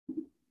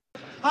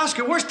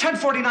Oscar, where's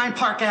 1049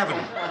 Park Avenue?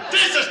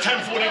 This is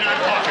 1049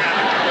 Park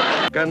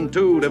Avenue. Can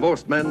two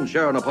divorced men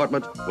share an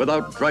apartment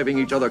without driving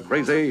each other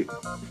crazy?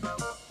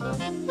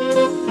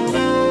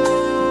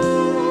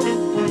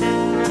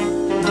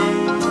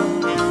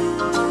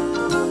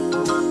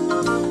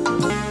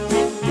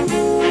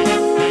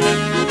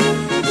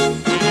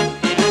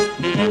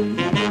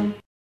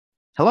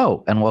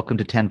 Hello, and welcome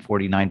to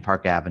 1049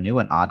 Park Avenue,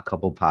 an Odd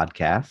Couple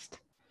podcast.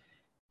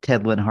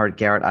 Ted Linhart,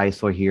 Garrett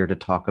Eisler here to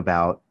talk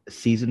about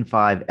Season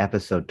 5,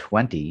 Episode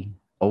 20,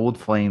 Old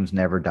Flames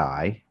Never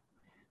Die,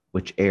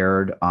 which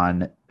aired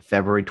on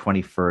February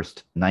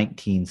 21st,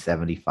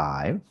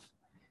 1975,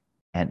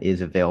 and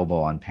is available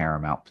on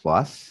Paramount+.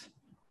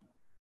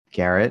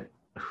 Garrett,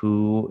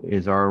 who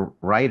is our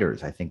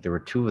writers? I think there were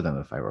two of them,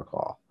 if I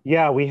recall.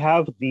 Yeah, we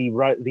have the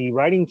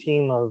writing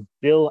team of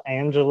Bill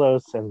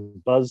Angelos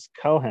and Buzz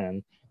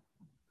Cohen,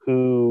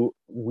 who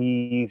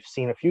we've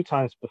seen two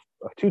times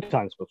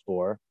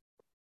before.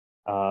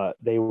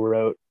 They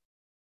wrote.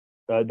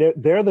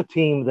 They're the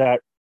team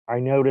that I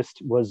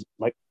noticed was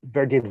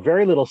did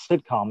very little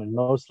sitcom and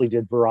mostly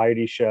did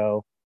variety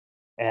show,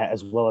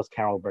 as well as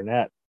Carol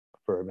Burnett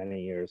for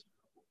many years,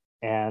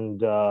 and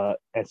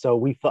so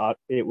we thought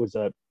that was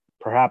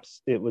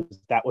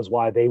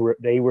why they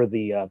were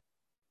the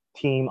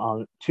team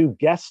on two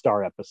guest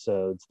star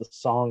episodes. The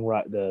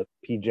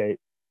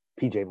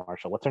PJ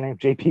Marshall. What's her name?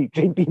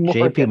 JP Morgan.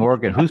 JP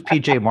Morgan. Who's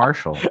PJ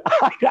Marshall?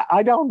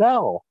 I don't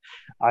know.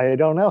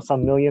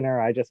 Some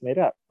millionaire I just made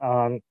up.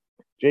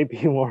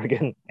 JP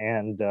Morgan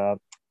and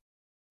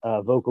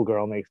Vocal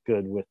Girl Makes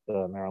Good with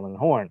Marilyn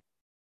Horne.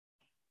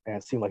 And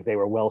it seemed like they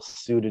were well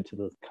suited to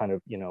the kind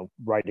of,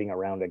 writing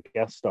around a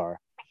guest star.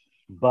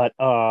 But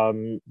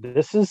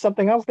this is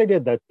something else they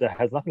did that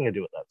has nothing to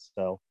do with that.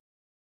 So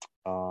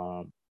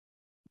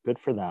good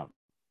for them.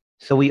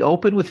 So we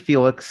open with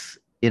Felix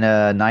in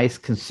a nice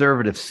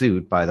conservative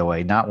suit, by the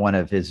way, not one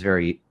of his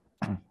very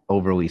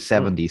overly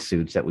 70s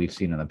suits that we've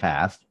seen in the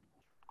past.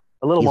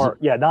 A little more,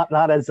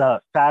 not as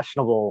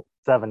fashionable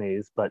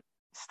 70s, but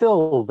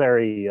still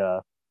very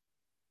a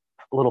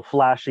little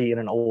flashy in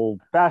an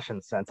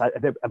old-fashioned sense.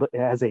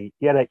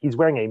 He's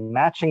wearing a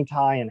matching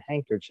tie and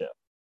handkerchief.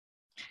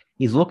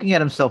 He's looking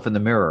at himself in the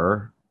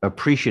mirror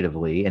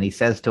appreciatively, and he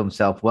says to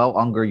himself, "Well,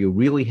 Unger, you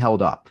really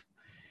held up."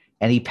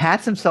 And he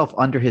pats himself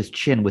under his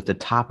chin with the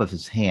top of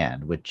his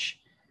hand, which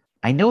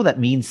I know that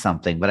means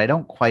something, but I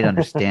don't quite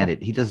understand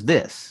it. He does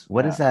this.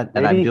 What is that?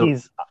 And maybe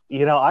he's,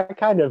 I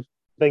kind of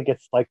think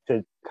it's like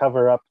to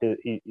cover up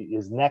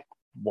his neck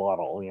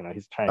waddle.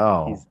 He's trying.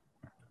 Oh,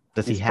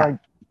 does he have?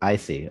 I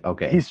see.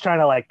 Okay. He's trying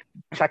to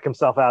check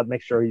himself out,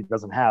 make sure he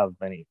doesn't have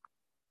any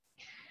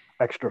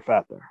extra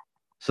fat there.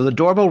 So the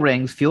doorbell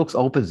rings. Felix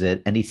opens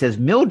it, and he says,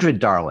 "Mildred,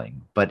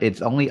 darling," but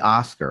it's only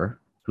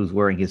Oscar, who's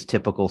wearing his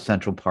typical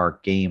Central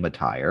Park game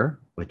attire,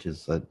 which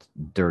is a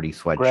dirty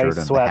sweatshirt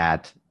and the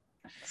hat.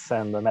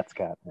 And the Mets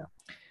cap,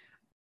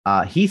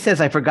 yeah. He says,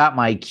 "I forgot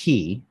my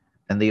key,"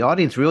 and the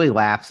audience really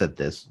laughs at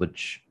this,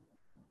 which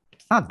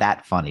it's not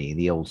that funny,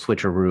 the old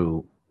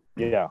switcheroo,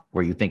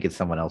 where you think it's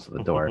someone else at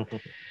the door.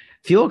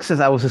 Felix says,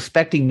 "I was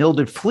suspecting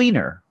Mildred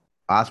Fleener."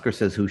 Oscar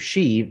says, "Who's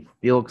she?"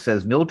 Felix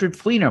says, "Mildred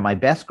Fleener, my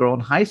best girl in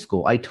high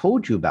school. I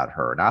told you about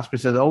her." And Oscar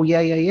says, "Oh,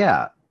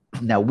 yeah.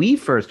 Now, we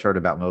first heard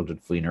about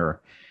Mildred Fleener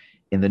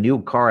in the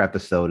new car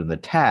episode in The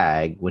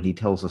Tag, when he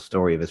tells the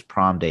story of his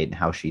prom date and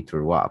how she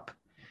threw up.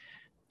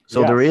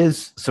 So there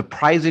is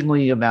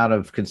surprisingly amount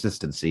of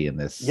consistency in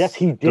this. Yes,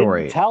 he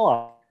did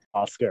tell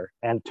Oscar.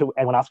 And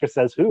when Oscar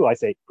says who, I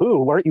say,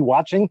 who? Weren't you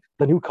watching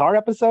the new car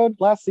episode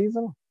last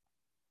season?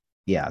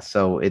 Yeah,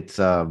 so it's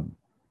again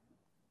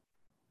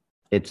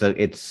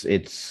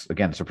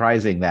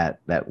surprising that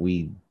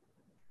we've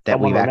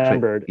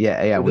remembered.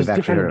 Actually we've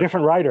actually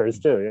different writers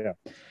too.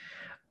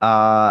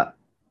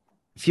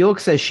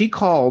 Felix says, "She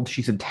called.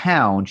 She's in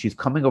town. She's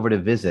coming over to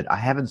visit. I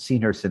haven't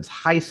seen her since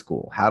high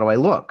school. How do I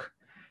look?"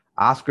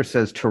 Oscar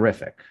says,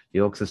 "Terrific."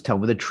 Felix says, "Tell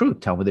me the truth.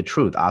 Tell me the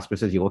truth." Oscar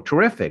says, "You look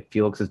terrific."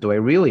 Felix says, "Do I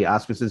really?"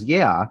 Oscar says,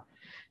 "Yeah."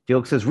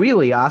 Felix says,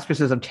 "Really?" Oscar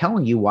says, "I'm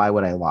telling you, why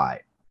would I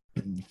lie?"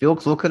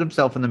 Felix looks at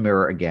himself in the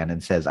mirror again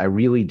and says, "I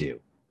really do."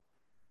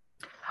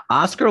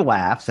 Oscar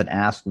laughs and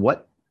asks,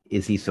 what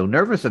is he so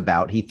nervous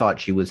about? He thought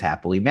she was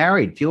happily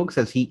married. Felix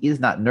says he is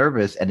not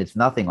nervous, and it's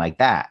nothing like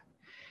that.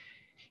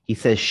 He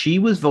says, "She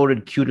was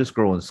voted cutest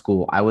girl in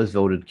school. I was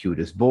voted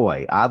cutest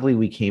boy. Oddly,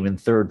 we came in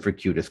third for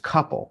cutest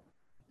couple."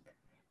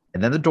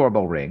 And then the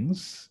doorbell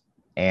rings,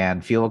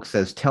 and Felix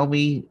says, "Tell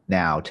me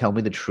now. Tell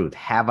me the truth.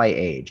 Have I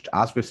aged?"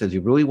 Oscar says, "You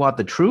really want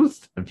the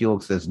truth?" And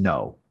Felix says,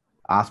 "No."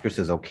 Oscar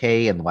says,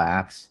 "Okay," and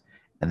laughs.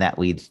 And that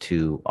leads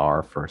to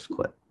our first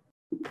clip.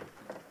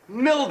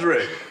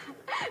 Mildred.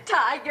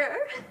 Tiger.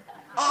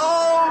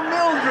 Oh,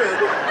 Mildred.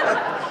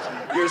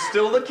 You're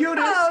still the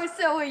cutest. Oh,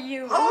 so are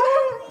you.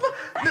 Oh,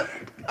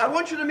 I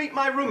want you to meet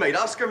my roommate,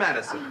 Oscar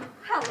Madison.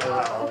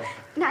 Hello.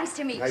 Nice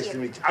to meet you. Nice to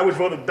meet you. I was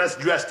voted best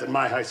dressed in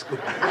my high school.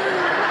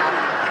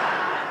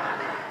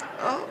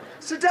 Oh,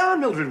 sit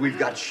down, Mildred. We've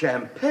got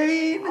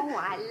champagne. Oh,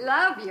 I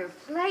love your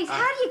place.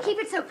 How do you keep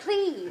it so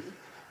clean?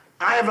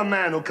 I have a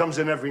man who comes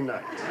in every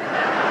night.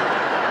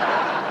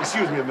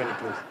 Excuse me a minute,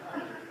 please.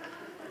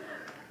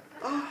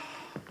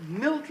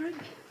 Mildred,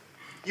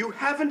 you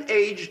haven't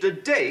aged a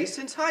day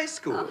since high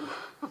school.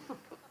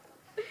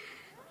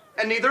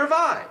 And neither have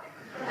I.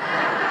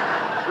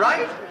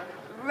 Right?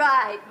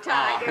 Right,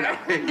 Tiger. No,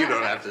 you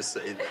don't have to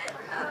say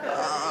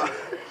that.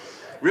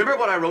 Remember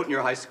what I wrote in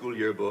your high school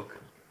yearbook?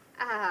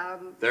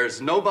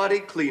 There's nobody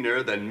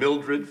cleaner than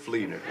Mildred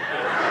Fleener.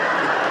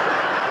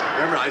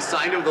 Remember, I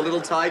signed it with a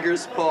little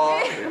tiger's paw.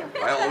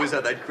 I always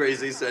had that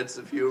crazy sense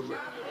of humor.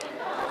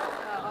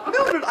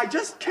 Mildred, I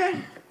just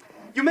can't.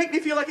 You make me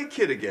feel like a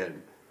kid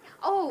again.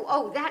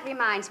 Oh, that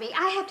reminds me.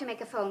 I have to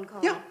make a phone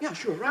call. Yeah,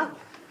 sure, right.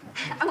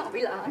 I won't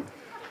be long.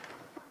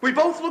 We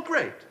both look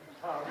great.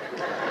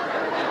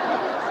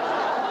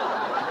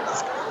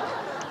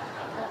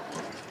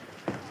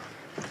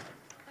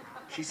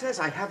 She says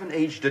I haven't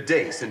aged a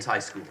day since high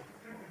school.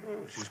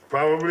 She's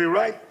probably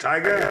right,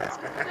 Tiger.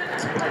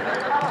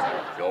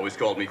 She always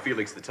called me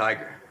Felix the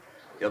Tiger.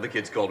 The other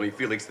kids called me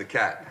Felix the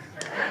Cat.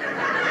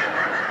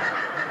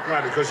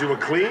 Why, because you were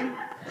clean?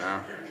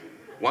 No.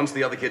 Once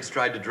the other kids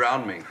tried to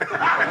drown me.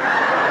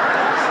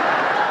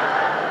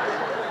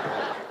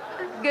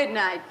 Good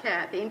night,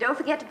 Kathy. And don't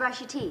forget to brush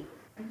your teeth.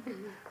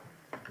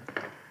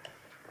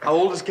 How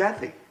old is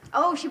Kathy?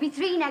 Oh, she'll be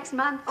 3 next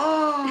month.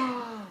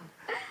 Oh,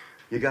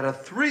 you got a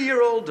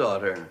 3-year-old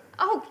daughter.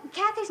 Oh,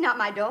 Kathy's not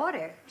my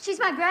daughter. She's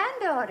my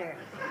granddaughter.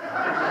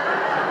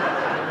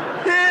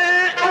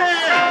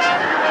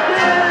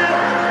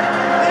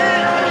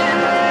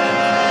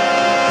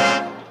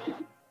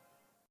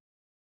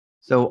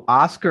 So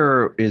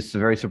Oscar is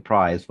very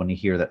surprised when he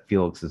hears that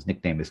Felix's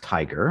nickname is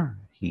Tiger.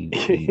 He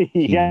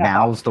Yeah.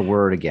 mouths the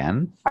word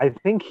again. I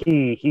think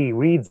he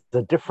reads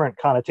a different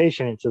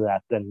connotation into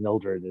that than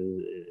Mildred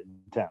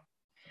intends.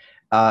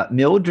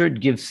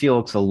 Mildred gives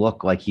Felix a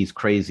look like he's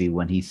crazy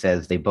when he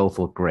says they both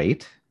look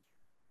great.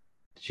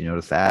 Did you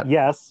notice that?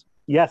 Yes,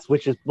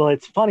 which is, well,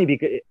 it's funny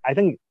because I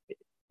think,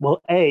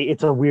 well, A,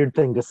 it's a weird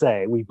thing to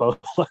say, we both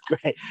look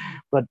great,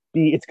 but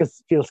B, it's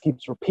because Felix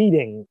keeps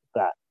repeating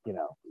that,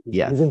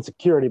 Yes. his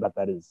insecurity about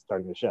that is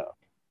starting to show.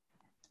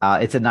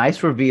 It's a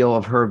nice reveal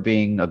of her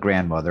being a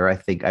grandmother. I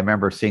think I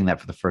remember seeing that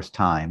for the first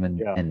time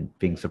and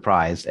being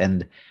surprised.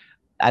 And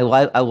I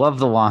love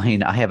the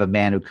line, I have a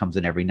man who comes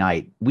in every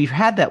night. We've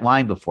had that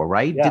line before,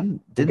 right? Yeah.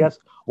 Didn't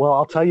Well,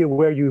 I'll tell you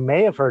where you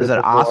may have heard is it that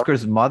before.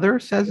 Oscar's mother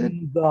says it?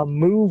 In the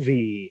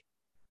movie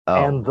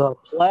Oh. and the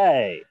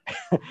play.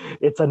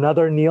 It's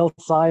another Neil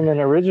Simon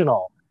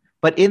original.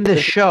 But in the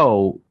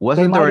show, They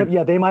wasn't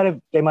there? might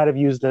have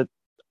used it.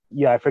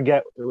 Yeah, I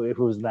forget who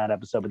was in that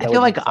episode. But I that feel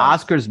would like make sense.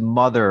 Oscar's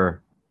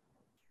mother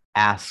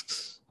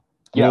asks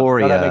Yeah, no,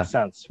 Gloria that makes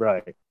sense,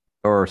 right?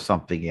 or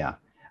something. Yeah,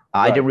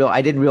 Right.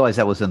 I didn't realize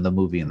that was in the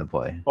movie and the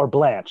play. Or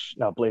Blanche.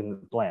 No,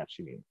 Blanche.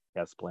 You mean?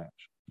 Yes,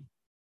 Blanche.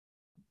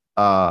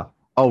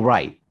 Oh,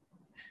 right.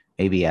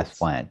 Maybe yes,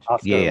 Blanche.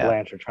 Oscar and Yeah.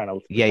 Blanche are trying to.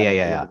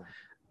 Yeah.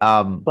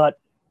 But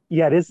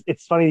yeah,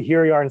 it's funny.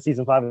 Here you are in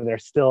season 5, and they're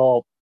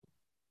still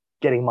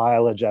getting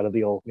mileage out of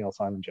the old Neil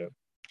Simon joke.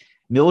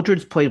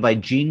 Mildred's played by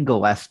Jean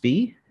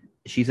Gillespie.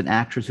 She's an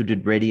actress who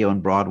did radio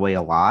and Broadway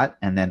a lot.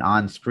 And then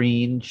on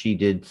screen, she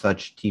did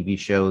such TV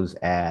shows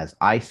as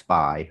I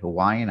Spy,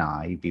 Hawaiian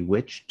Eye,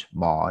 Bewitched,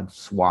 Maude,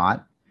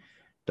 SWAT,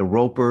 The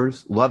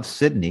Ropers, Love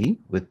Sydney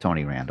with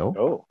Tony Randall,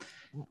 Oh,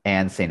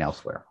 and St.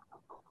 Elsewhere.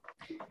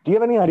 do you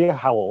have any idea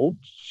how old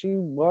she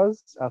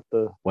was at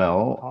the?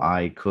 Well,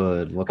 I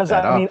could look Because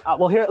that I mean, up.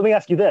 well, here, let me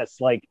ask you this: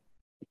 like,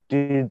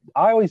 I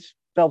always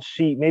felt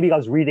maybe I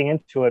was reading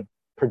into it,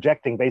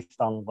 projecting based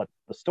on what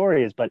the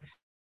story is, but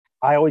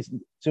I always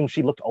assumed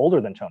she looked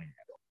older than Tony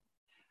Randall.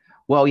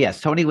 Well,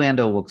 yes, Tony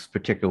Landau looks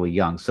particularly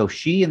young. So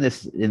she in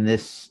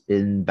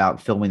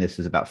about filming this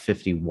is about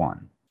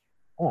 51.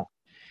 Oh.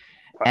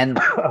 And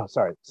Oh,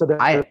 sorry. So they're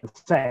the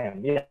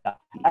same. Yeah.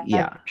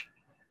 yeah.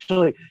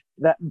 Actually,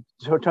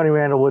 Tony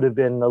Randall would have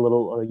been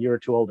a year or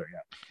two older. Yeah.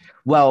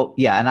 Well,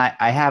 yeah, and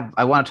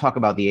I want to talk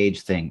about the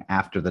age thing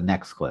after the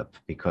next clip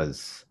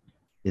because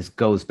this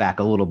goes back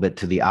a little bit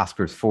to the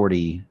Oscars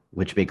 40,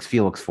 which makes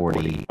Felix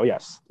 40. Oh,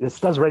 yes. This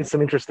does raise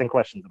some interesting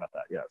questions about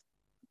that. Yes.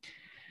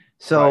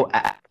 So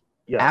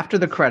Yeah. after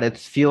the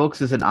credits,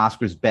 Felix is in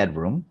Oscar's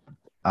bedroom.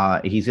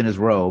 He's in his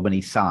robe and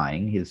he's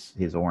sighing, his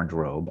orange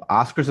robe.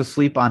 Oscar's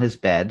asleep on his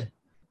bed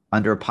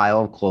under a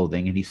pile of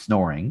clothing and he's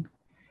snoring.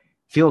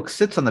 Felix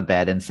sits on the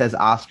bed and says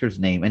Oscar's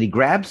name and he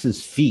grabs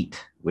his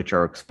feet, which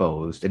are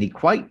exposed, and he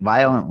quite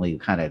violently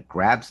kind of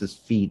grabs his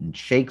feet and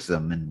shakes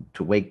them and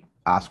to wake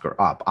Oscar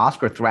up.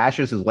 Oscar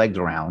thrashes his legs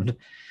around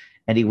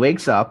and he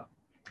wakes up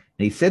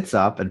and he sits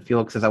up and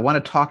Felix says, I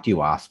want to talk to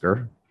you,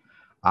 Oscar.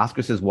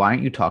 Oscar says, why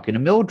aren't you talking to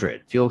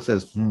Mildred? Felix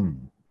says,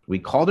 we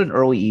called an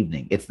early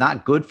evening. It's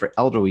not good for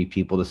elderly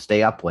people to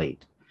stay up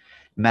late,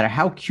 no matter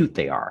how cute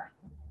they are.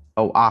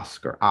 Oh,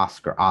 Oscar.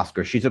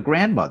 She's a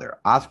grandmother.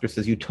 Oscar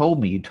says, you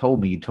told me.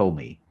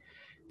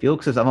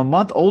 Felix says, I'm a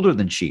month older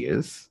than she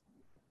is.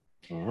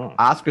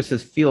 Oscar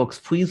says, Felix,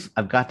 please,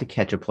 I've got to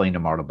catch a plane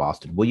tomorrow to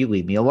Boston. Will you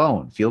leave me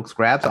alone? Felix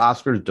grabs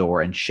Oscar's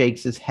door and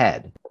shakes his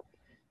head.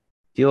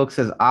 Felix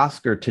says,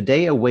 Oscar,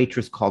 today a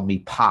waitress called me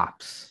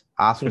Pops.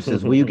 Oscar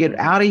says, "Will you get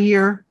out of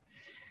here?"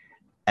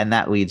 And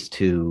that leads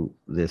to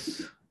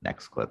this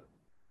next clip.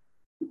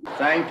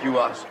 Thank you,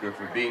 Oscar,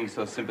 for being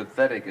so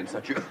sympathetic and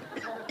such a...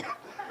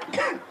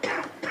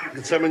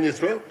 Get some in your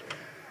throat?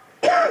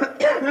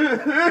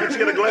 Why don't you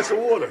get a glass of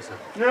water, sir?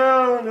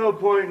 No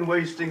point in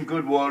wasting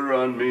good water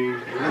on me.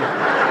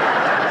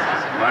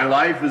 My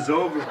life is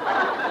over.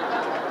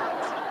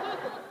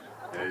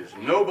 There's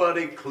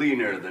nobody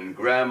cleaner than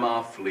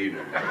Grandma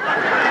Fleener.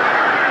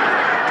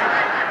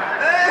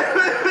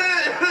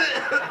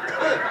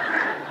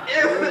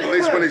 At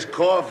least when he's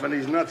coughing,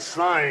 he's not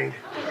sighing.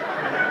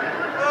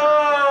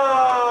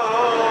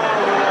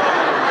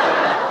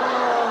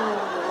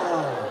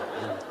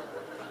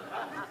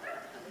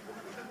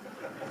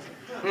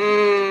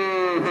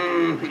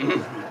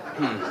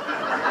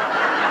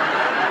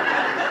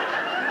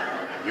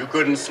 You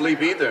couldn't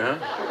sleep either, huh?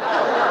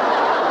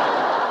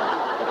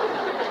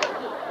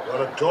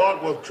 Want to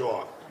talk? We'll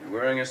talk. You're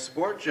wearing a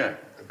sport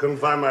jacket. I couldn't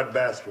find my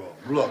bathrobe.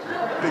 Look,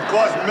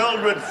 because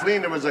Mildred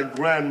Fleener is a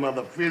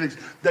grandmother, Felix,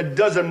 that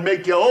doesn't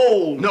make you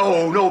old.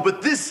 No,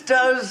 but this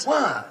does.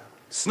 What?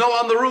 Snow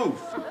on the roof.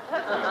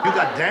 You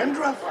got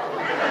dandruff?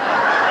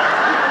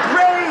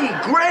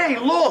 Gray,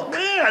 look.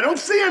 Yeah, I don't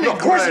see any No, of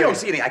course gray. you don't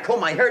see any. I comb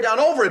my hair down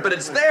over it, but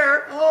it's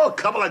there. Oh, a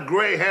couple of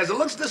gray hairs. It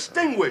looks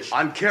distinguished.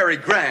 On Cary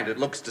Grant, it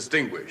looks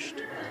distinguished.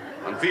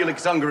 On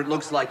Felix Unger, it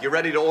looks like you're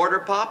ready to order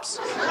pops.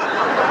 Oh,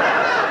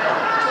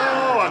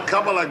 a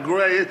couple of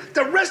gray.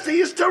 The rest of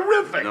you is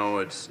terrific. No,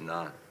 it's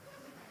not.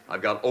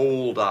 I've got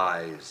old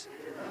eyes.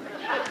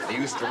 I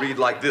used to read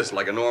like this,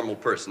 like a normal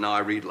person. Now I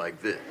read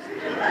like this.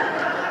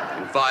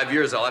 In 5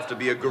 years, I'll have to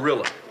be a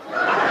gorilla.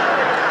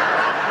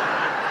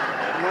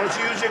 Why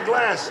don't you use your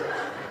glasses?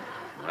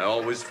 I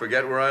always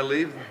forget where I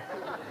leave them.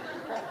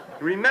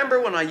 Remember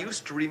when I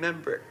used to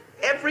remember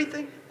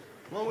everything?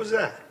 What was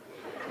that?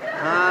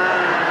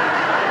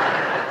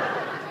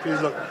 Please,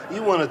 look,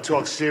 you want to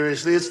talk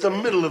seriously? It's the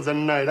middle of the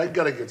night. I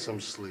gotta get some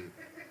sleep.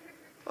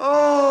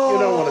 Oh, You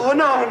don't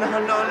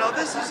wanna no.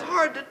 This is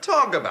hard to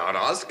talk about,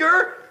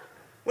 Oscar.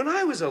 When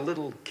I was a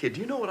little kid,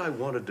 you know what I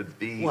wanted to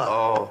be? What?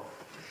 Oh,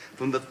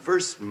 from the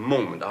first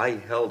moment I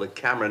held a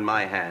camera in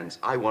my hands,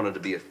 I wanted to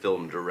be a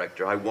film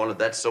director. I wanted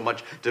that so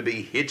much to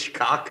be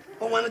Hitchcock.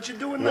 Well, why don't you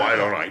do it now? Why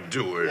don't I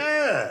do it?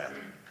 Yeah.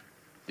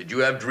 Did you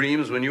have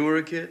dreams when you were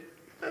a kid?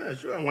 Yeah,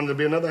 sure. I wanted to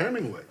be another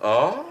Hemingway.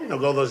 Oh? You know,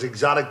 go those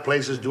exotic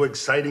places, do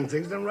exciting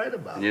things, then write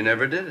about it. You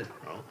never did it.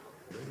 No.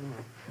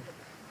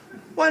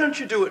 Why don't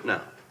you do it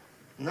now?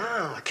 No,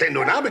 I can't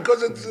do it now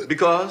because it's...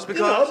 Because?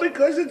 No,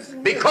 because it's...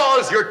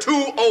 Because you're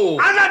too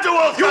old. I'm not too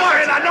old. You are.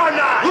 I know I'm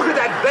not. Look at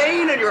that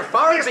vein in your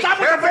forehead. Be Stop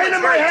with the careful. vein It's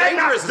in my very head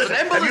now. dangerous. It's an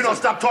Listen, if you embolism. don't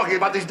stop talking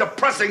about these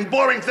depressing,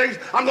 boring things,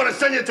 I'm going to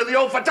send you to the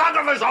old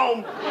photographer's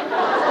home.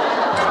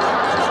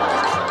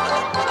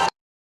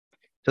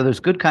 So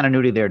there's good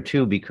continuity there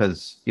too,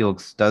 because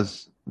Felix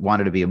does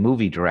wanted to be a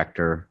movie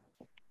director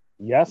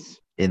Yes.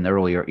 in the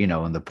earlier,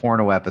 in the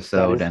porno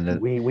episode, That is-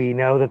 and the, we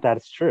know that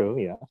that's true.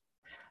 Yeah.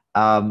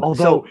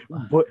 so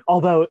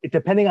Although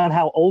depending on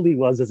how old he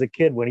was as a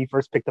kid when he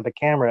first picked up a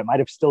camera, it might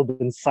have still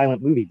been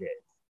silent movie days.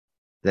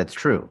 that's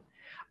true.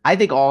 I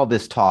think all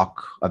this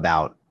talk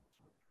about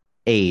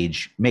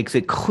age makes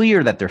it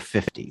clear that they're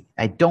 50.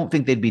 I don't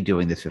think they'd be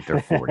doing this if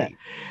they're 40.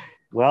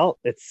 Well,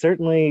 it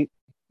certainly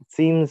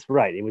seems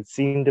right. It would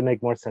seem to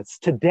make more sense.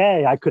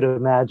 Today, I could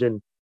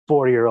imagine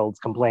 40-year-olds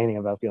complaining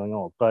about feeling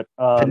old, but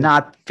To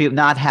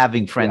not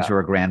having friends Yeah. who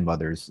are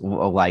grandmothers,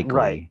 likely.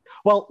 Right.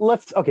 Well,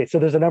 so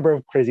there's a number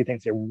of crazy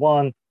things here.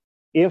 One,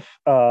 if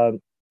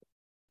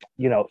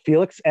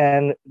Felix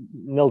and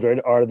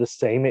Mildred are the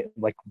same,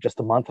 like just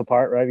a month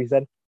apart, right? He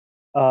said.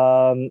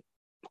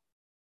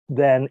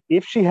 Then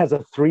if she has a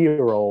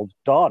 3-year-old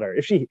daughter,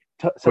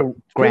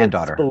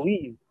 Granddaughter.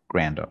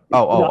 Granddaughter.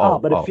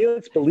 If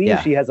Felix believes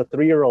Yeah. she has a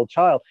 3-year-old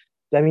child,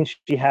 that means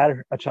she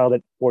had a child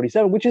at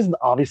 47, which is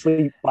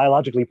obviously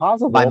biologically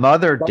possible. My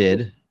mother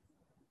did.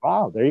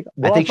 Wow, there you go.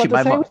 Well, I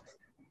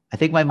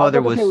think my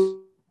mother was.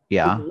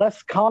 Yeah.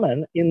 less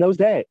common in those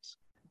days.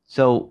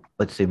 So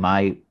let's see.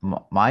 My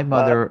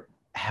mother.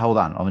 Hold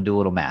on. I'm gonna do a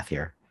little math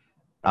here.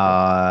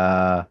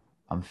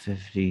 I'm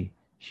 50.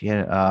 She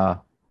had.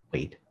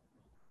 Wait.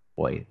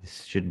 Boy,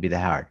 this shouldn't be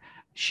that hard.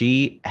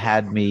 She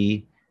had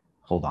me.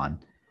 Hold on.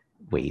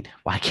 Wait.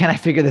 Why can't I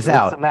figure this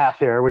out? Some math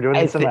here. We're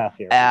doing some math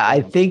here. I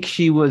think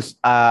she was.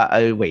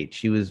 Wait.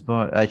 She was.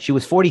 She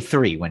was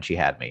 43 when she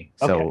had me.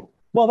 So. Okay.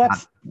 Well,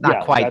 that's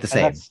not quite the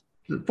same. that's-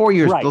 4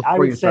 years. Right. 4 I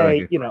would years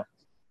say, later.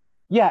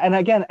 yeah. And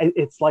again,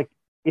 it's like,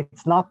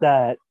 it's not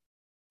that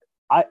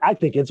I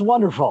think it's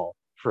wonderful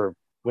for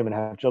women to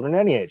have children at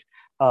any age.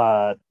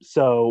 But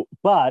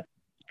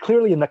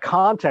clearly in the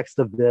context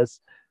of this,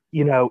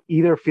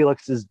 either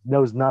Felix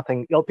knows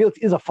nothing. Felix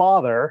is a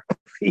father.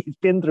 He's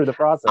been through the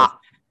process.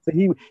 So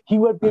he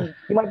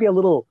might be a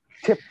little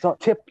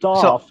tipped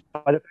off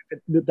by the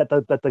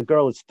fact that the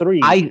girl is 3,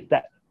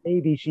 that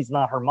maybe she's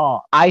not her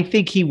mom. I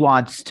think he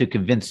wants to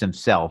convince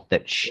himself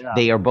that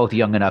they are both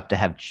young enough to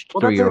have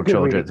Well, that's a 3-year-old good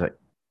children. reason.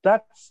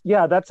 that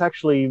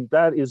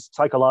is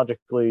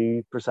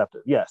psychologically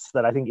perceptive. Yes,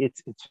 that I think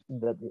it's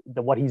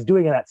that what he's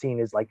doing in that scene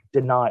is like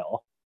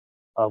denial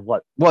of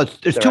what. Well,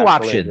 there's their two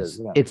actual age options. is,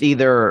 yeah.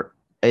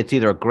 It's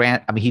either a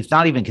grand. I mean, he's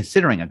not even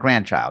considering a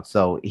grandchild,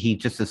 so he's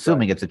just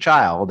assuming it's a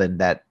child, and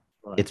that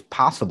it's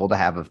possible to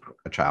have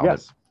a child.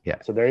 Yes.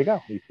 Yeah. So there you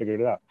go. You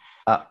figured it out.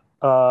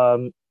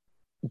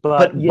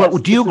 But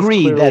do you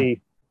agree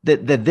clearly,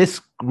 that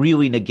this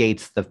really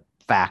negates the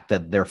fact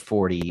that they're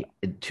 40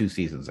 2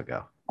 seasons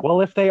ago?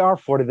 well, if they are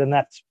 40, then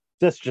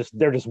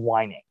they're just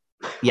whining.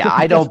 Yeah,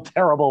 I They're don't. just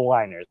terrible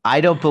whiners.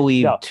 I don't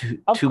believe No,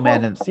 two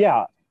men in the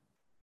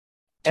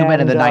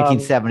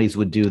 1970s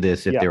would do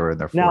this if they were in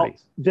their 40s. Now,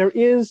 there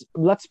is,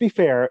 let's be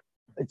fair,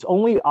 it's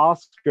only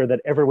Oscar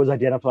that ever was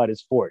identified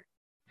as 40.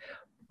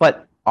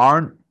 But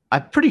I'm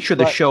pretty sure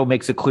the show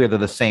makes it clear they're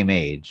the same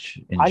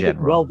age in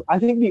general. I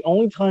think the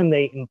only time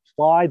they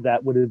implied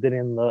that would have been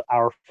in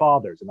Our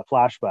Fathers, in the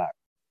flashback.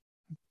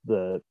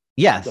 The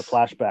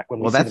flashback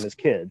when we see them as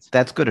kids.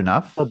 That's good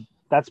enough. So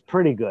that's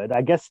pretty good.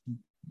 I guess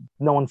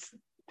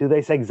do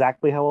they say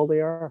exactly how old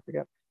they are? I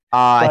forget.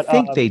 I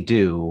think they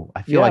do.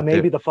 I feel like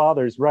maybe the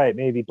father's right.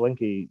 Maybe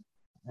Blinky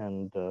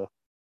and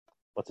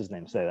what's his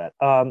name say that.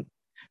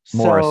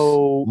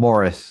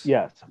 Morris.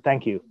 Yes,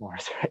 thank you,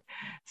 Morris. Right.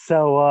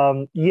 So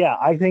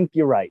I think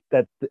you're right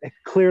that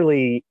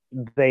clearly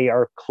they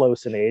are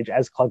close in age,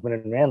 as Klugman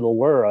and Randall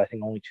were. I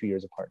think only 2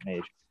 years apart in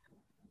age.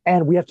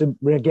 And we have to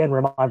again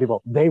remind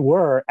people they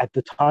were at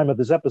the time of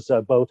this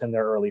episode both in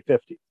their early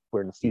 50s.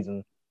 We're in the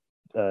season,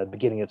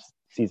 beginning of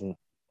season.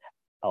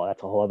 Oh,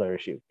 that's a whole other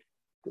issue.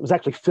 It was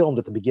actually filmed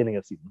at the beginning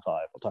of season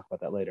 5. We'll talk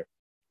about that later.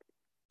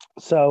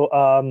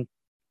 So,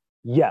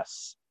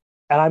 yes.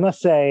 And I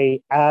must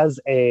say, as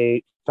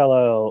a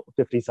fellow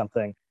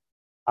 50-something,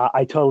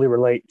 I totally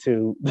relate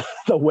to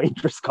the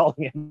waitress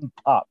calling him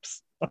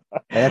Pops.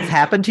 That's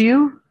happened to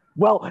you?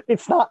 Well,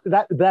 it's not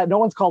that no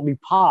one's called me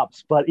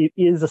Pops, but it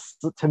is,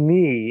 to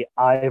me,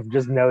 I've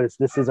just noticed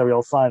this is a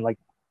real sign. Like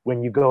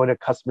when you go into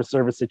customer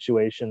service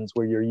situations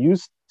where you're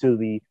used to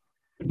the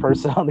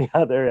person on the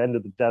other end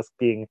of the desk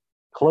being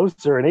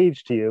closer in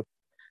age to you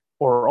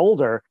or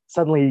older,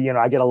 suddenly,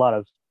 I get a lot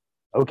of,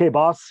 okay,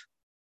 boss.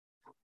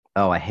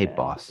 Oh, I hate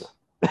boss.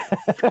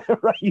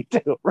 Right, you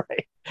do,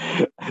 right?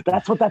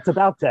 That's what that's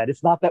about, Ted.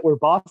 It's not that we're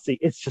bossy.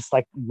 It's just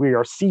like we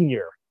are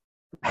senior.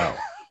 Oh,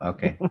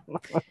 okay.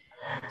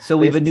 So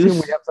we have a new. We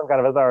have some kind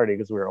of authority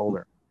because we're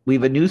older. We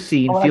have a new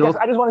scene. I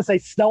just want to say,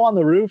 Snow on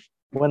the Roof.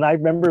 When I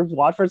remember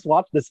first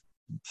watched this,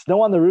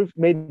 Snow on the Roof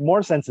made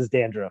more sense as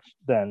dandruff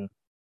than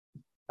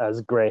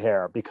as gray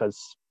hair, because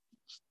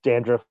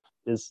dandruff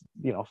is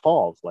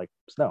falls like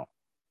snow.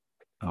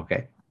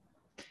 Okay.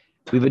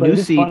 We have a new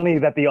scene. It's funny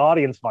that the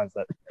audience finds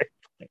that.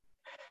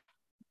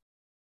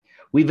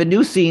 We have a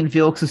new scene.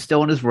 Felix is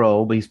still in his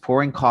robe. He's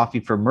pouring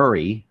coffee for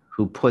Murray,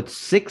 who puts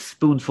 6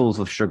 spoonfuls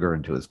of sugar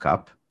into his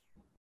cup.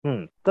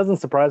 Doesn't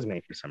surprise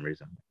me for some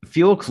reason.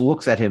 Felix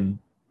looks at him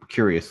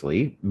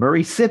curiously.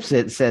 Murray sips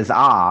it, says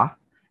ah,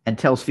 and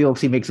tells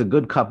Felix he makes a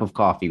good cup of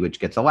coffee, which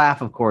gets a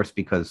laugh, of course,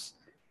 because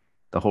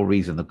the whole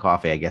reason the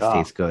coffee, I guess,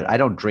 tastes good. I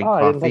don't drink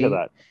coffee. I didn't think of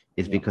that.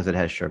 Is because it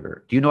has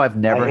sugar. Do you know I've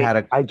never had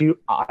a... I do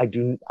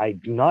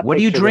not. What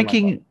are you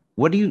drinking?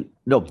 Do you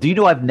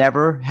know I've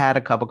never had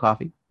a cup of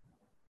coffee?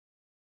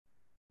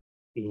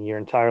 In your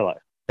entire life?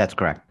 That's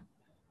correct.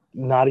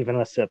 Not even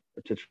a sip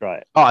to try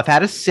it? Oh, I've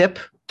had a sip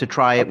to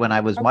try it when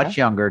I was much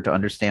younger to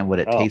understand what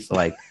it tastes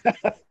like.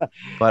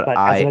 But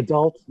as an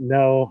adult,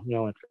 no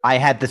interest. I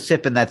had the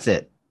sip and that's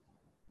it.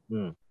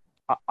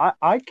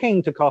 I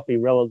came to coffee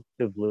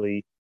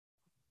relatively...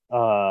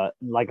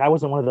 like I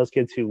wasn't one of those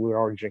kids who were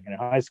already drinking in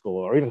high school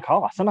or even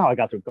college. Somehow I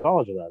got through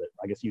college without it.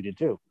 I guess you did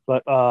too.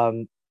 But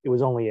it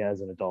was only as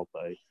an adult,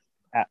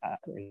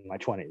 in my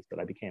 20s, that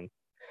I became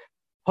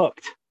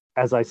hooked,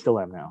 as I still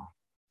am now.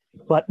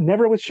 But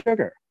never with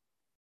sugar.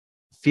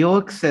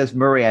 Felix says,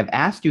 Murray, I've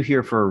asked you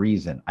here for a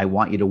reason. I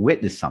want you to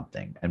witness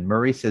something. And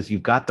Murray says,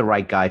 you've got the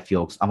right guy,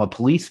 Felix. I'm a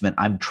policeman.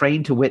 I'm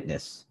trained to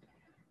witness.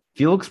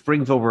 Felix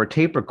brings over a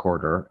tape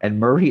recorder, and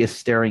Murray is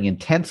staring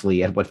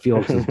intensely at what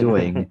Felix is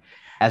doing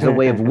as a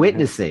way of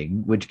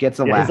witnessing, which gets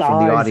a laugh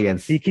from the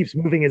audience. He keeps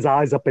moving his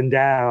eyes up and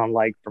down,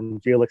 like from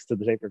Felix to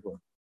the tape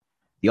recorder.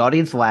 The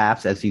audience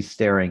laughs as he's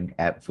staring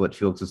at what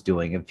Felix is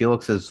doing. And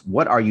Felix says,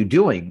 what are you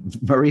doing?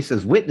 Murray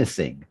says,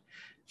 witnessing.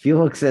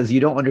 Felix says, you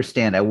don't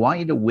understand. I want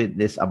you to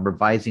witness. I'm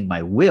revising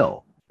my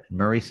will. And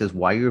Murray says,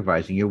 why are you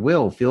revising your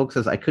will? Felix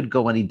says, I could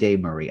go any day,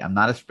 Murray. I'm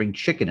not a spring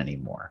chicken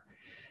anymore.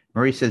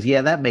 Murray says,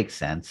 yeah, that makes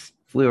sense.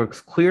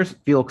 Felix clears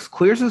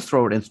his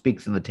throat and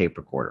speaks in the tape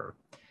recorder.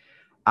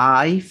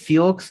 I,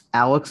 Felix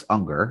Alex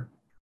Unger.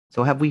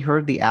 So have we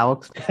heard the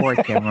Alex before?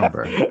 I can't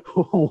remember.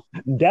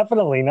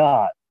 Definitely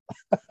not.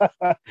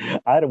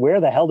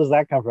 Where the hell does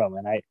that come from?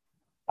 And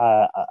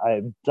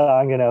I'm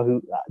dying to know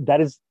who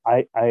that is.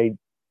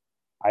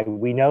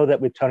 We know that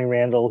with Tony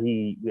Randall,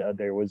 he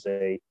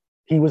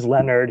was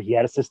Leonard. He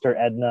had a sister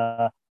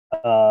Edna.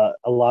 A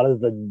lot of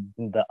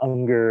the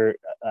Unger,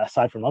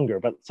 aside from Unger,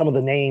 but some of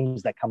the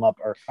names that come up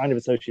are kind of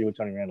associated with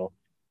Tony Randall.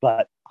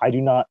 but I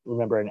do not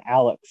remember an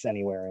Alex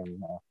anywhere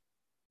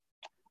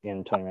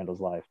in Tony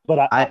Randall's life.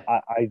 But I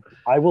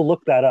will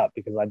look that up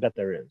because I bet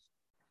there is.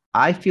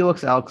 I,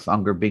 Felix Alex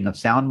Unger, being of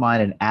sound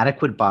mind and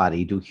adequate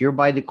body, do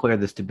hereby declare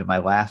this to be my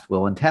last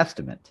will and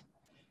testament.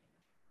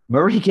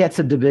 Murray gets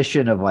a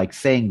division of like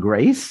saying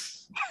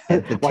grace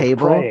at the Like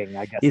table. praying,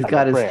 I guess. He's like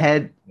got his prayer.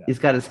 head. Yeah. He's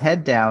got his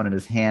head down and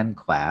his hand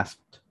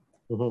clasped.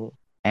 Mm-hmm.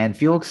 And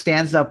Felix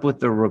stands up with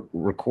the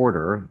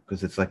recorder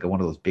because it's like one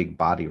of those big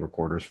body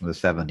recorders from the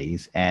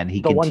 70s, and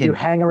he the one you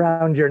hang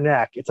around your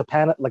neck. It's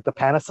like the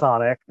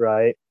Panasonic,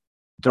 right?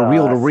 The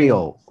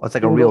reel-to-reel. It's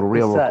like a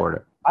reel-to-reel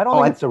recorder. I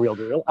don't think it's a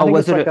reel-to-reel. I think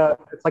was it's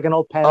it's like an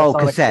old Panasonic. Oh,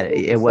 cassette.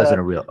 It wasn't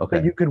a real. Okay.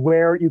 That you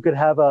could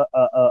have a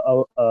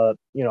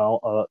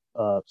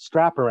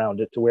strap around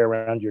it to wear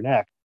around your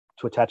neck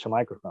to attach a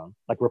microphone.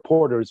 Like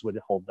reporters would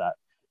hold that.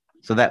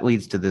 So that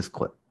leads to this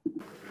clip.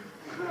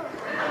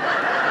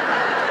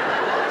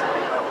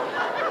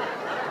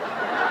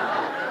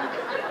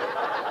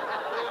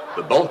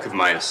 The bulk of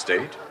my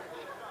estate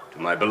to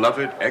my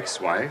beloved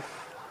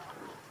ex-wife,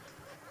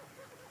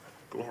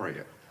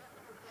 Gloria.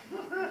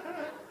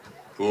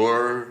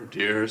 Poor,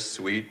 dear,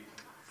 sweet,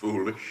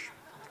 foolish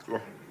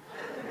Gloria.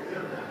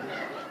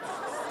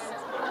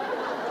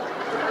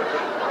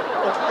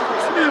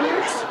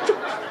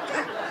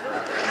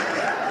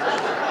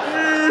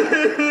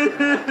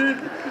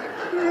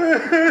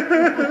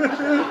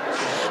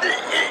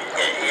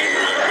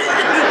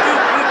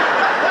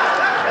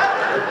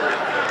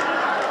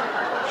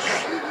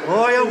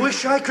 Boy, I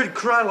wish I could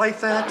cry like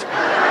that.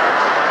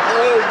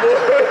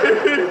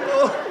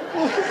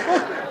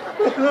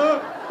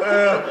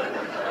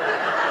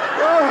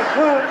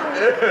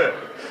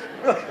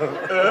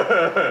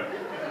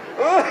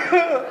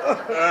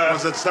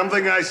 Was it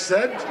something I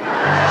said?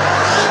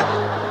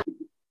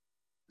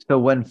 So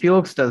when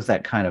Felix does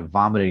that kind of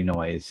vomiting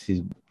noise,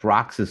 he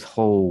rocks his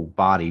whole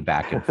body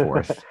back and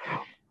forth.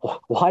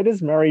 Why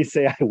does Murray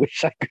say, I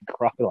wish I could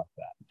cry like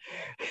that?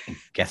 I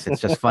guess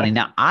it's just funny.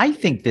 Now, I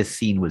think this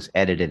scene was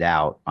edited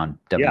out on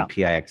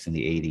WPIX in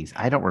the 80s.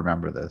 I don't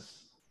remember this.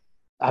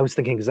 I was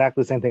thinking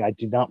exactly the same thing. I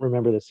do not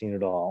remember the scene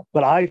at all.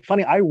 But I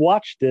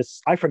watched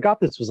this. I forgot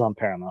this was on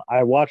Paramount.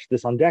 I watched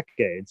this on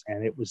Decades,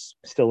 and it was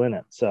still in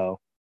it. So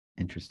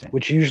interesting.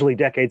 Which usually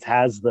Decades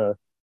has the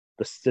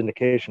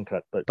syndication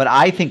cut. But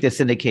I think the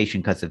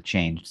syndication cuts have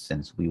changed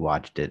since we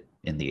watched it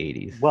in the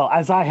 80s. Well,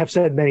 as I have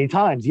said many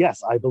times,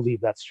 yes, I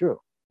believe that's true.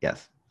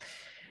 Yes.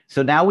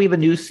 So now we have a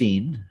new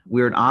scene.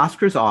 We're in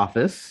Oscar's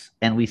office,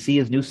 and we see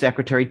his new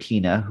secretary,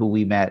 Tina, who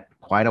we met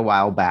quite a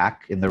while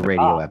back in the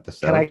radio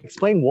episode. Can I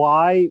explain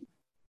why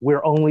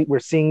we're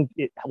seeing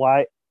it?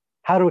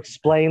 How to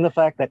explain the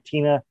fact that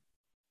Tina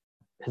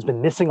has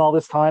been missing all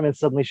this time and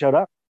suddenly showed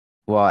up?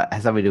 Well, it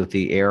has something to do with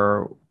the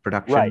air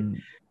production. Right.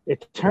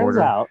 It turns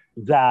out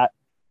that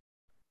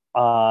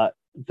there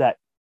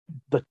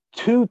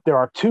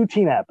are two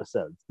Tina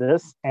episodes,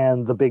 this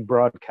and the big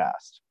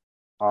broadcast,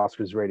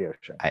 Oscar's radio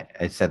show.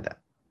 I said that.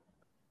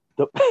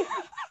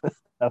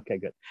 Okay,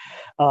 good.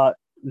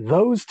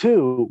 Those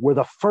two were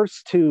the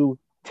first two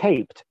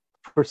taped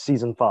for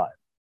season 5.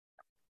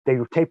 They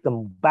taped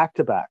them back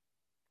to back.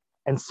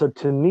 And so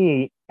to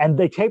me, and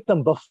they taped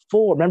them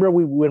before, remember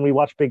when we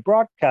watched Big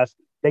Broadcast,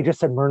 they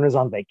just said Myrna's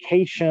on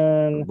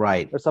vacation,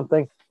 right, or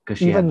something.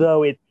 Even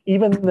though it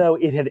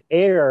had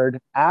aired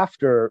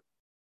after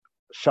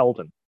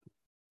Sheldon,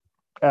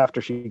 after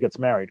she gets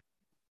married.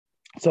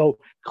 So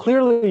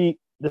clearly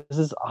this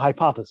is a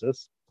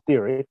hypothesis,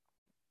 theory,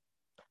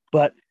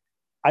 but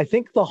I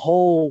think the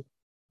whole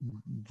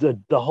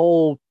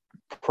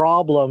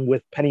problem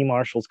with Penny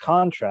Marshall's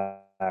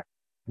contract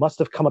must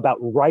have come about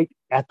right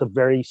at the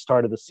very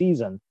start of the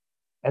season.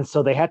 And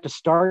so they had to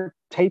start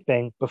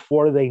taping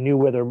before they knew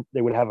whether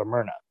they would have a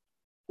Myrna.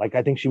 Like,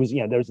 I think she was,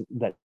 there's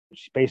that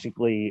she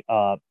basically,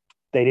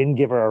 they didn't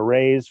give her a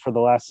raise for the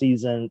last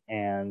season,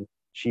 and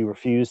she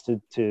refused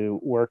to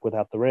work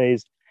without the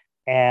raise.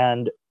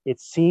 And it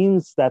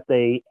seems that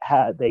they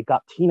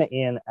got Tina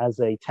in as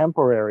a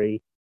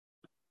temporary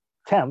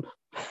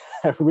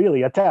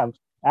really a temp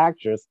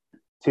actress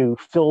to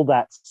fill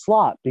that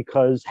slot,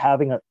 because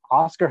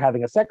Oscar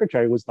having a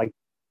secretary was like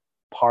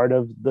part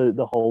of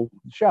the whole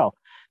show.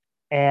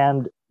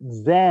 And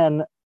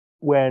then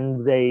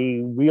when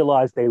they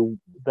realized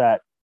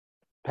that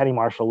Penny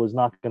Marshall was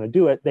not going to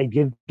do it, they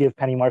give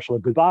Penny Marshall a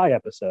goodbye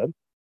episode,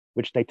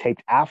 which they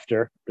taped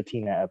after the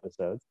Tina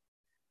episodes.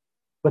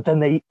 But then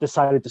they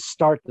decided to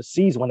start the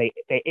season when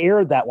they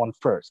aired that one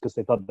first, because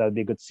they thought that would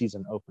be a good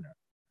season opener.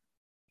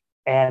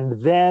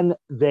 And then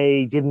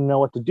they didn't know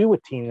what to do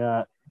with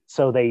Tina,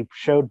 so they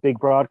showed Big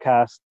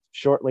Broadcast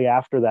shortly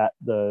after that,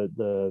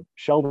 the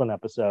Sheldon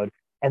episode.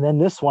 And then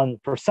this one,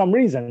 for some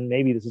reason,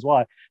 maybe this is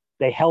why,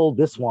 they held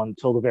this one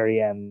till the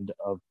very end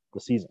of the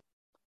season.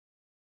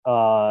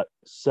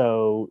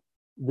 So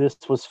this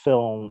was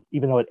filmed,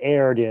 even though it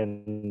aired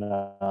in,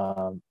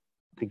 I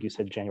think you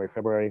said January,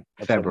 February.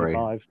 February.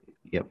 75.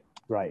 Yep.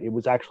 Right. It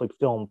was actually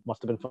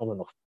must have been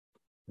filmed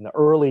in the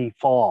early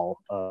fall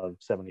of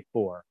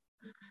 74.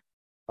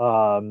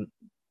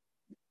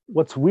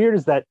 What's weird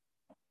is that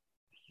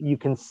you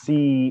can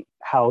see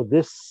how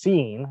this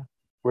scene,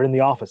 we're in the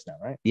office now,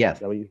 right?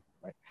 Yes. Right.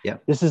 Yeah.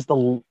 This is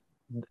the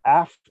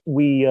after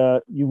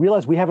you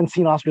realize we haven't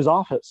seen Oscar's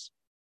office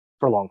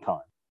for a long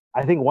time.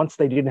 I think once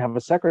they didn't have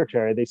a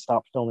secretary, they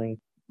stopped filming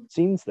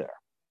scenes there.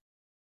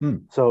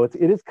 So it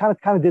is kind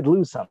of did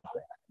lose something.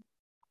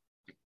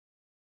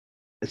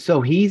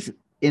 So he's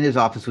in his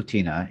office with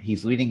Tina.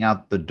 He's leading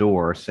out the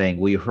door saying,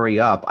 "Will you hurry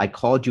up? I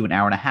called you an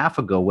hour and a half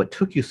ago. What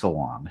took you so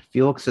long?"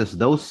 Felix says,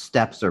 "Those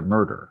steps are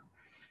murder."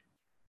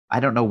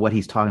 I don't know what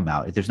he's talking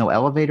about. There's no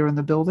elevator in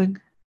the building?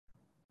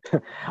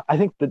 I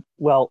think that,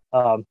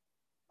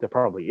 there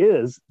probably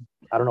is.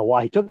 I don't know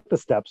why he took the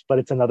steps, but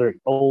it's another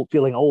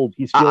feeling old.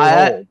 He's feeling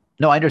old.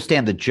 No, I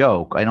understand the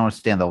joke. I don't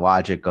understand the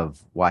logic of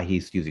why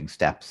he's using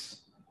steps.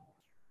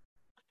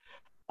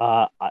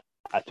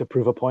 To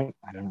prove a point,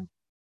 I don't know.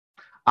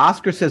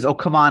 Oscar says, "Oh,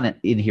 come on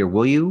in here,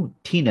 will you?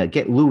 Tina,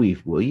 get Louis,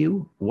 will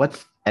you?"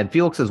 And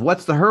Felix says,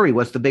 "What's the hurry?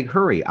 What's the big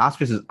hurry?"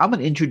 Oscar says, "I'm going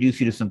to introduce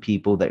you to some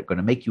people that are going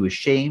to make you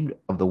ashamed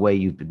of the way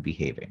you've been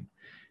behaving."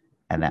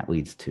 And that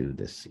leads to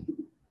this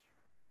scene.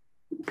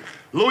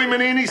 Louis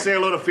Manini, say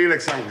hello to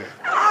Felix Unger.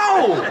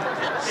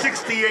 Oh!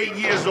 68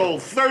 years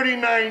old,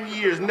 39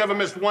 years, never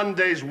missed one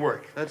day's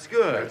work. That's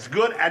good. That's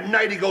good. At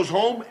night he goes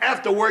home,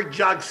 after work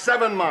jogs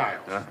 7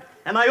 miles.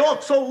 And I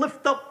also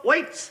lift up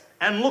weights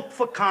and look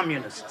for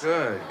communists.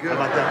 Good. How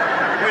about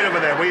that? Wait over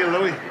there, will you,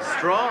 Louis?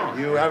 Strong.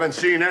 You haven't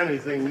seen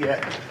anything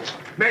yet.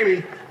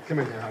 Mamie, come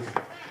in here, honey.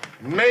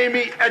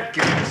 Mamie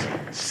Atkins,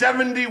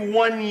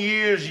 71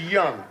 years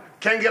young.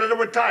 Can't get her to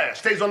retire.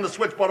 Stays on the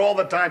switchboard all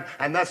the time,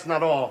 and that's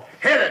not all.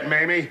 Hit it,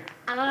 Mamie.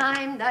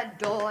 I'm the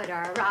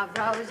daughter of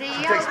Rosie.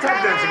 She takes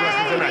tap dancing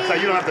lessons tonight, so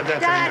you don't have to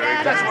dance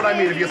anymore. That's what I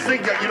mean. If you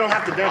think you don't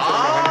have to dance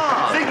anymore,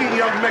 honey. Thinking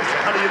young makes it,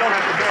 honey, you don't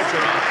have to dance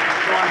anymore.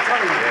 No, I'm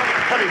telling you,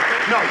 honey,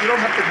 no, you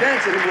don't have to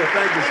dance anymore.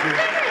 Thank you,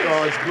 sweetie.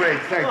 Oh, it's great.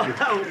 Thank you.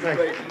 Thank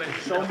you.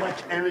 So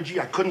much energy,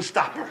 I couldn't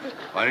stop her.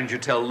 Why didn't you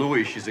tell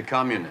Louis she's a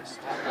communist?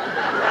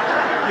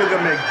 You're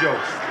gonna make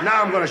jokes.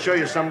 Now I'm gonna show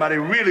you somebody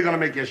really gonna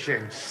make you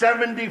ashamed.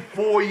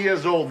 74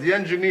 years old, the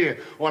engineer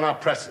on our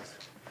presses.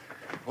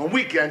 On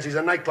weekends, he's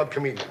a nightclub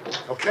comedian,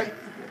 okay?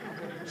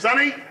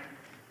 Sonny,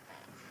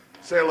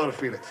 say hello to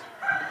Felix.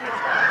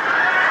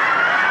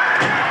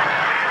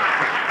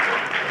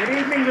 Good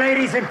evening,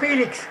 ladies and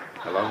Felix.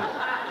 Hello.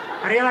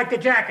 How do you like the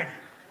jacket?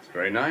 It's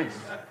very nice.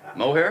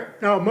 Mohair?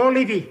 No, Mo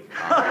Levy.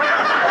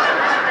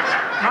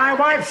 My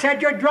wife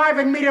said you're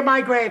driving me to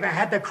my grave. I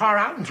had the car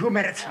out in 2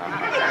 minutes.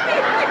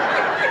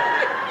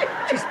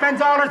 She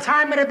spends all her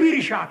time in a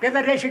beauty shop. The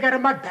other day she got a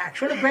mud pack.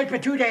 She looked great for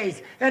 2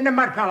 days. Then the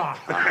mud fell off.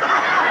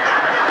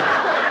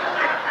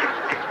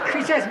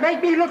 She says,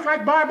 make me look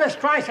like Barbara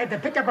Streisand to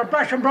pick up a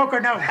brush and broke her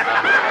nose.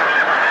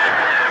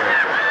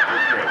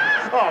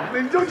 Oh,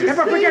 man, don't you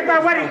Never forget my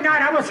wedding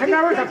night. I was so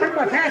nervous I put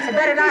my pants in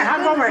bed and I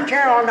hung over a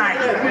chair all night.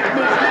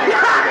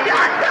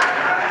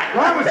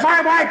 Well, it was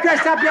my wife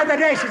dressed up the other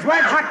day. She's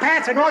wearing hot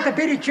pants and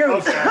orthopedic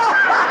shoes.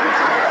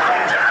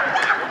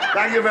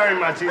 Thank you very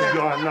much. He's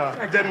gone. No,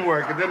 it didn't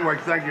work. It didn't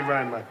work. Thank you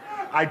very much.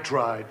 I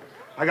tried.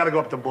 I got to go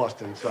up to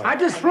Boston, so. I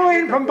just flew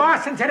in from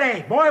Boston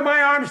today. Boy,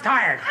 my arm's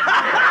tired.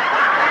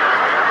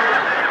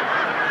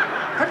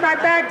 Put my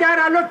bag down.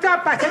 I looked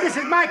up. I said, this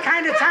is my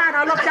kind of town.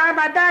 I looked down.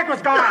 My bag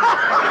was gone.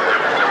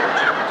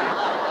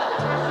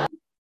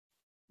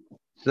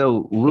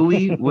 So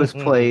Louis was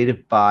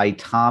played by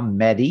Tom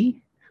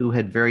Meddy, who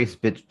had various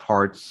bit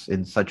parts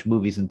in such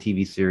movies and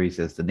TV series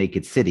as The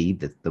Naked City,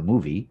 the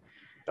movie,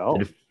 The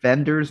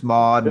Defenders,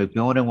 Maude,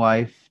 McMillan and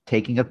Wife,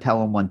 Taking of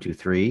Pelham 1, 2,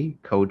 3,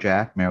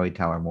 Kojak, Mary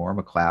Tyler Moore,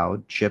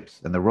 McLeod,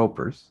 Chips, and The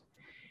Ropers.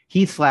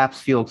 He slaps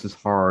Felix's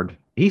hard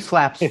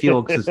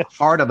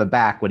on the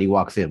back when he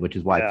walks in, which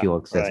is why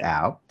Felix says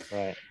out.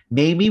 Right.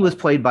 Mamie was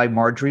played by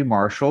Marjorie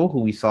Marshall,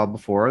 who we saw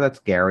before. That's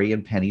Gary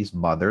and Penny's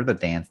mother, the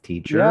dance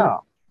teacher. Yeah,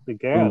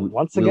 again,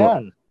 once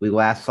again. We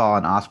last saw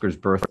on Oscar's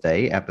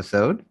birthday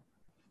episode.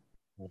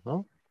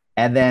 Mm-hmm.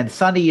 And then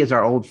Sonny is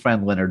our old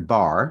friend Leonard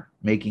Barr,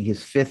 making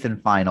his 5th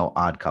and final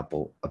Odd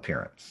Couple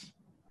appearance.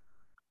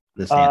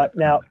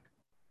 Now,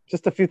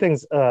 just a few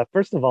things.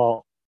 First of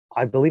all,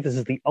 I believe this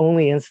is the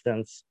only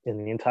instance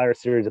in the entire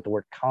series that the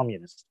word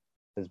communist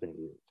has been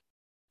used.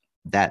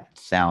 That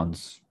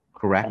sounds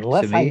correct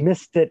Unless to me. I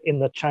missed it in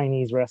the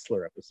Chinese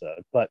wrestler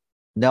episode, but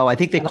no, I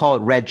think they call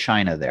it Red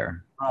China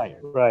there.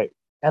 Right.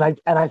 And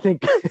I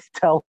think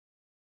tell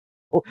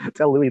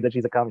Louis that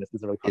she's a communist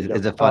is a really funny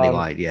It's a funny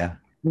line, yeah.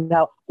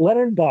 Now,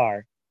 Leonard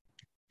Barr,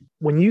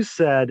 when you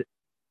said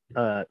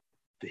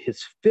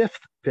his 5th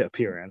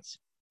appearance,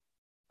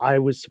 I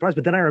was surprised,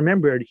 but then I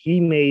remembered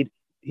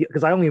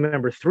because I only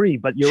remember 3,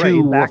 but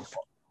you're right.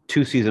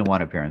 2 season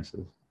 1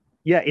 appearances.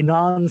 Yeah, in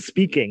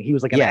non-speaking, he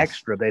was like an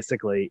extra,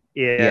 basically,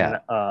 a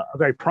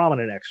very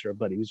prominent extra,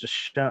 but he was just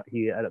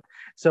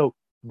so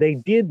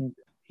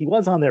he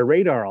was on their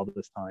radar all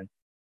this time.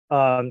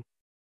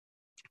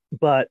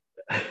 But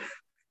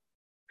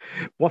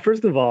well,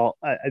 first of all,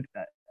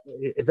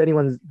 if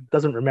anyone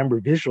doesn't remember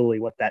visually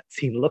what that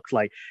scene looks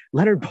like,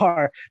 Leonard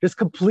Barr just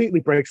completely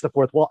breaks the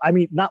fourth wall. I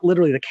mean, not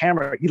literally the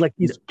camera.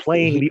 He's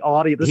playing the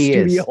audience, the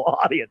studio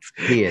audience.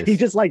 He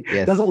just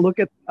doesn't look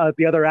at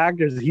the other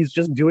actors. He's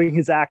just doing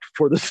his act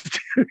for the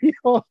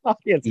studio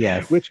audience.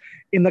 Yes. Which,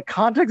 in the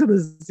context of the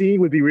scene,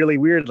 would be really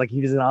weird. Like,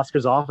 he's in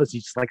Oscar's office.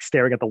 He's just like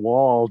staring at the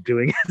wall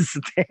doing his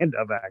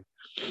stand-up act.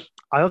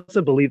 I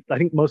also believe, I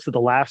think most of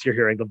the laughs you're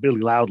hearing, the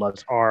really loud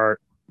laughs, are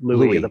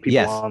Louis and the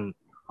people on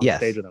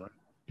stage with him.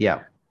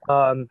 Yeah.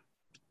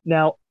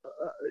 Now,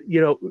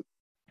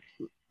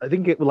 I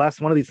think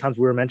one of these times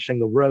we were mentioning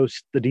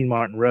the Dean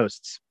Martin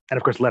roasts. And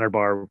of course, Leonard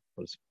Barr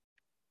was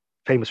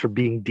famous for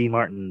being Dean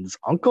Martin's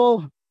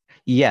uncle.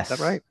 Yes. Is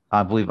that right?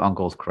 I believe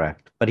uncle's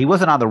correct. But he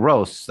wasn't on the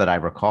roasts that I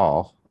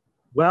recall.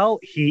 Well,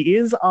 he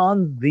is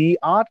on the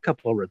Odd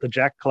Couple roast, the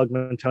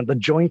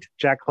joint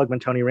Jack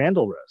Klugman, Tony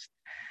Randall roast.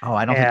 Oh,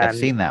 I don't think I've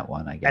seen that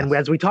one, I guess. And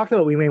as we talked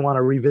about, we may want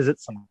to revisit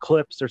some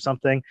clips or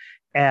something.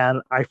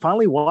 And I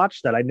finally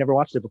watched that. I'd never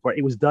watched it before.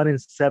 It was done in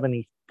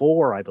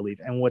 74, I believe,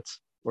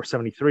 or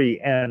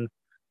 73. And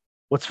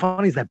what's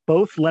funny is that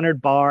both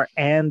Leonard Barr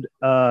and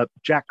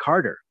Jack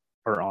Carter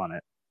are on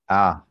it.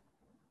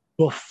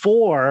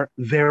 Before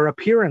their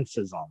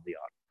appearances on The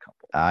Odd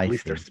Couple. At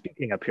least their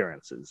speaking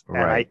appearances.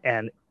 Right.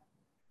 And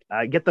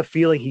I get the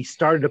feeling he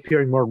started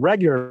appearing more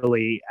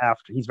regularly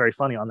after. He's very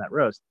funny on that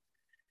roast.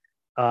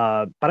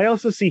 But I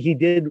also see he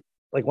did,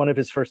 like, one of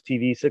his first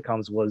TV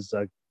sitcoms was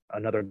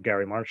another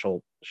Gary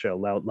Marshall show,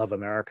 Love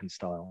American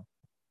Style.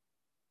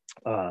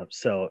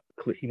 So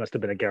he must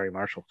have been a Gary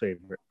Marshall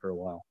favorite for a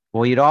while.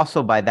 Well, you'd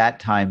also by that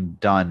time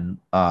done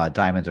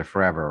Diamonds Are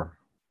Forever.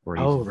 Where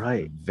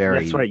he's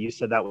That's right. You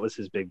said that was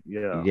his big.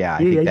 Yeah.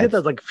 He did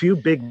those like few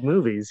big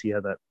movies. He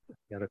had a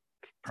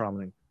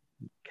prominent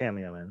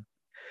cameo in.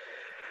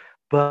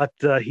 But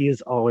he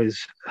is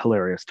always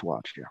hilarious to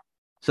watch. Yeah.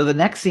 So the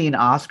next scene,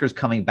 Oscar's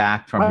coming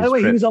back from. By the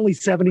way, he was only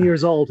 70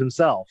 years old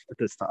himself at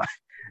this time.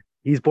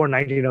 He's born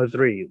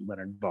 1903,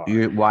 Leonard Barr.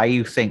 Why are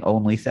you saying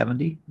only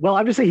 70? Well,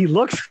 I'm just saying he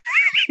looks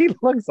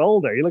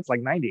older. He looks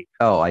like 90.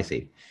 Oh, I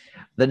see.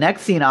 The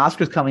next scene,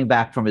 Oscar's coming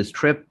back from his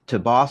trip to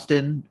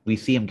Boston. We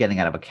see him getting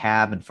out of a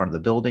cab in front of the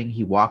building.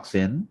 He walks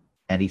in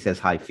and he says,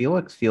 "Hi,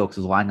 Felix." Felix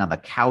is lying on the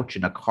couch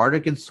in a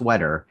cardigan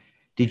sweater.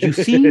 Did you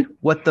see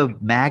what the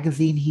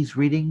magazine he's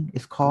reading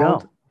is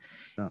called?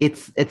 No.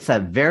 It's a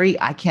very,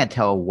 I can't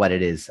tell what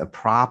it is, a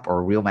prop or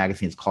a real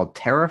magazine. It's called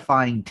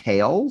Terrifying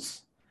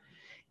Tales.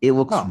 It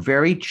looks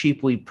very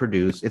cheaply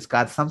produced. It's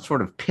got some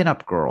sort of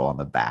pinup girl on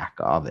the back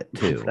of it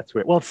too. That's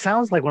weird. Well, it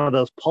sounds like one of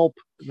those pulp,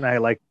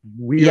 like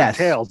weird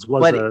tales.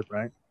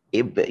 Right?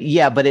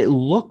 But it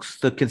looks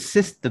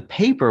the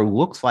paper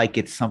looks like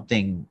it's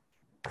something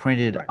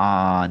printed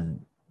on,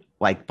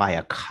 like, by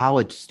a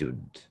college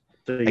student.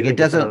 So like it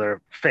doesn't.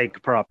 Another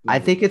fake prop. I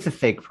think it's a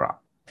fake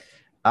prop.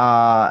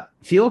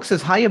 Felix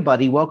says, "Hiya,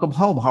 buddy. Welcome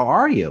home. How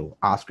are you?"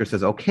 Oscar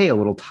says, "Okay, a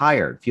little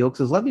tired." Felix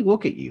says, "Let me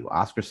look at you."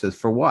 Oscar says,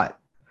 "For what?"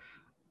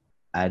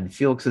 And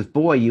Felix says,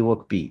 "Boy, you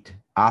look beat."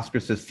 Oscar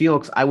says,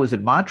 "Felix, I was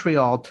in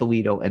Montreal,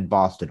 Toledo, and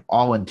Boston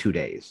all in 2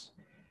 days."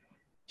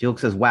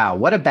 Felix says, "Wow,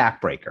 what a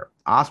backbreaker."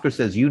 Oscar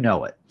says, "You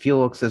know it."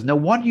 Felix says, "No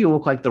wonder you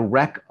look like the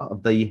wreck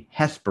of the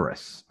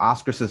Hesperus."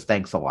 Oscar says,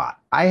 "Thanks a lot."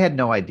 I had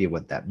no idea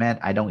what that meant.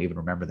 I don't even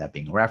remember that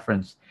being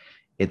referenced.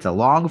 It's a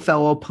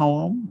Longfellow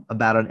poem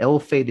about an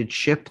ill-fated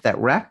ship that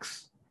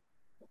wrecks.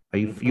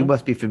 You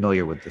must be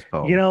familiar with this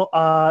poem.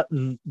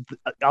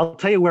 I'll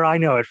tell you where I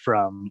know it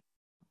from.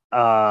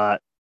 The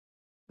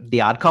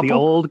Odd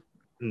Couple?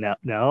 I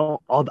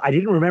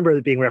didn't remember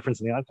it being referenced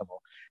in The Odd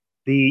Couple.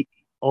 The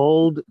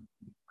old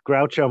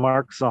Groucho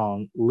Marx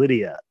song,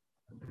 Lydia.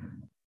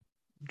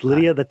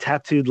 Lydia, the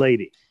tattooed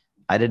lady.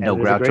 I didn't know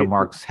Groucho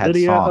Marx had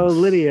Lydia, songs. Oh,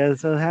 Lydia,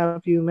 so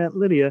have you met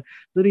Lydia?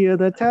 Lydia,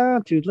 the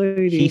tattooed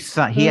lady.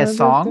 He has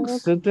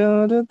songs?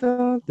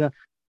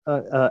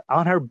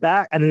 On her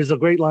back, and there's a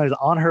great line,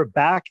 on her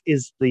back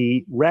is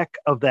the wreck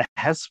of the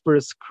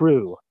Hesperus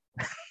crew.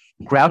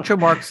 Groucho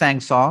Marx sang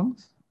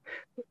songs?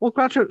 Well,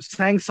 Groucho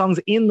sang songs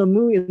in the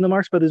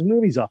Marx Brothers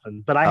movies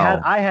often, but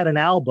I had an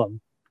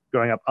album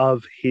growing up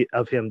of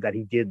him that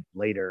he did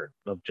later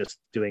of just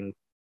doing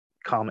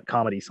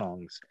comedy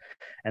songs,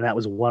 and that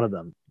was one of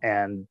them.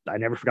 And I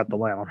never forgot the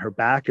line, on her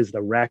back is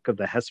the wreck of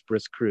the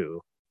Hesperus crew.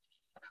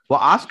 Well,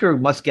 Oscar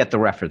must get the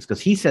reference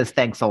because he says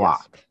thanks a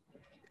lot.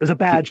 It was a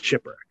bad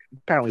shipper.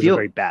 Apparently, it was a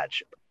very bad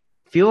shipper.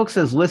 Felix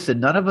says, "Listen,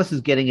 none of us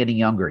is getting any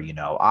younger, you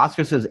know."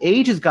 Oscar says,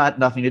 "Age has got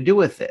nothing to do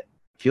with it."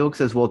 Felix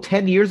says, "Well,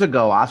 10 years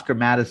ago, Oscar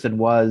Madison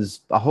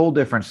was a whole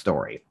different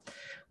story.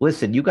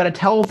 Listen, you got a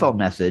telephone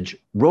message.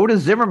 Rhoda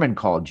Zimmerman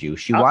called you.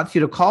 She wants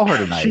you to call her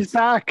tonight." She's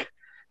back.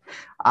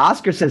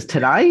 Oscar says,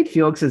 "Tonight?"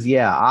 Felix says,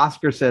 "Yeah."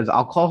 Oscar says,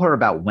 "I'll call her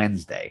about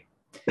Wednesday."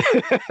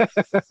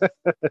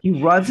 He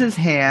runs his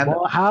hand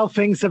how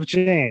things have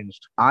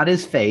changed on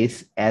his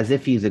face as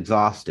if he's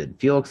exhausted.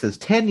 Felix says,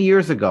 10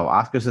 years ago.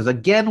 Oscar says,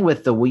 again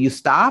with the, "Will you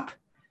stop?"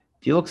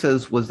 Felix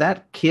says, "Was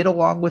that kid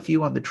along with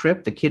you on the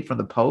trip? The kid from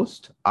the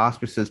Post?"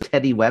 Oscar says,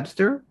 "Teddy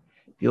Webster?"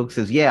 Felix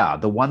says, "Yeah,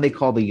 the one they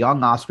call the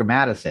young Oscar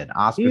Madison."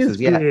 Oscar says,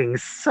 "Yeah."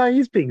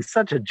 He's being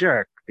such a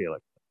jerk.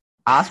 Felix.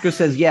 Oscar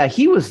says, yeah,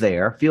 he was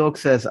there.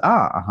 Felix says,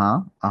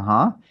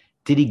 uh-huh.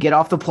 Did he get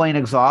off the plane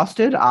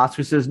exhausted?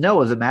 Oscar says,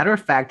 no. As a matter of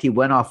fact, he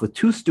went off with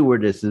 2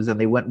 stewardesses and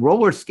they went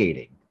roller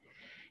skating.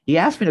 He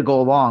asked me to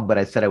go along, but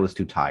I said I was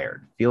too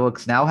tired.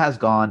 Felix now has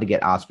gone to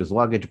get Oscar's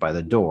luggage by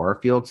the door.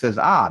 Felix says,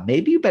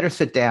 maybe you better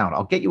sit down.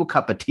 I'll get you a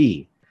cup of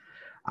tea.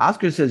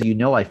 Oscar says,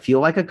 I feel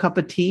like a cup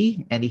of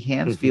tea. And he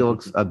hands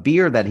Felix a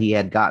beer that he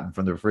had gotten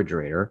from the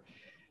refrigerator.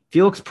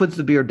 Felix puts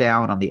the beer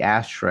down on the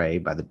ashtray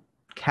by the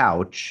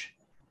couch.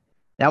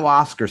 Now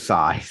Oscar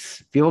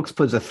sighs. Felix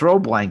puts a throw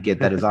blanket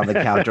that is on the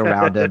couch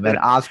around him, and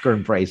Oscar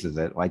embraces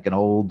it like an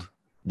old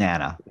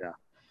nana.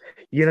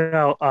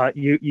 Yeah,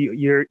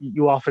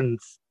 you often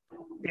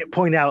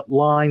point out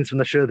lines from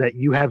the show that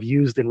you have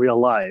used in real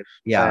life.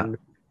 Yeah, and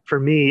for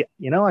me,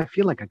 I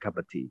feel like a cup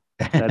of tea.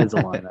 That is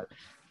a line I've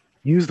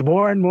used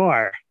more and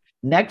more.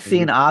 Next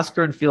scene,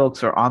 Oscar and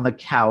Felix are on the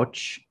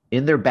couch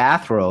in their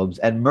bathrobes,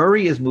 and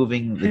Murray is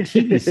moving the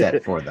TV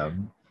set for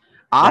them.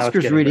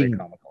 Oscar's reading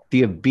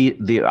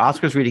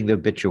Oscar's reading the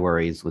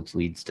obituaries, which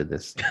leads to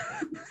this. Yeah,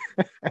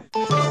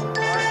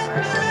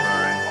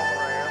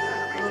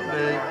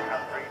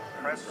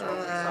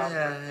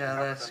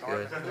 that's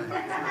good.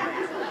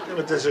 Yeah,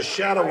 but there's a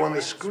shadow on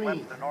the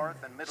screen.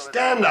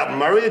 Stand up,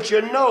 Murray. It's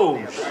your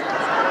nose.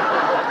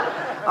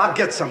 I'll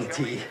get some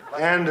tea.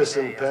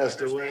 Anderson passed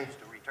away.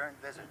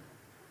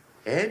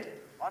 Ed?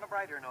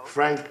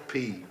 Frank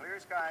P.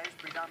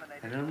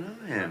 I don't know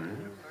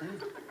him.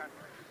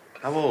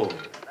 How old?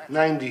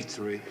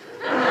 93.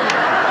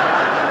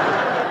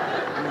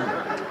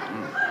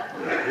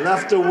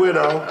 Left a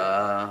widow.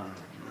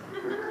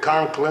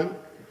 Conklin.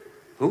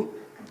 Who?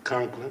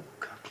 Conklin.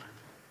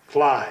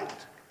 Clyde.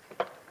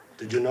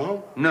 Did you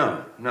know?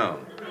 No.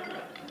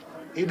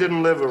 He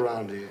didn't live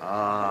around here.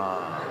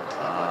 How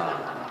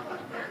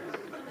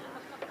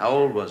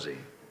old was he?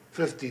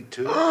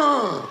 52.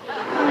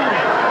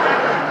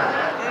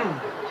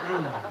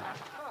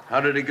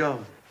 How did he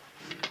go?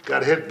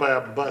 Got hit by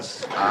a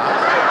bus.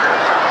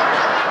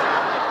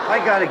 I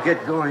gotta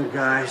get going,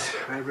 guys.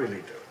 I really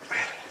do.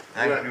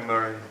 Thank you,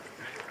 Murray.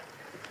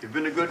 You've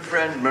been a good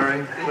friend,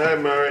 Murray. Hey,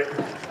 Murray.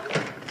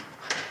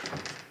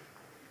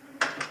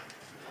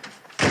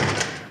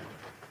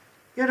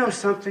 You know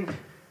something?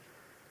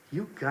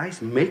 You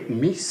guys make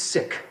me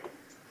sick.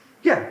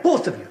 Yeah,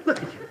 both of you.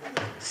 Look at you.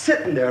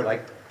 Sitting there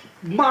like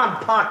Ma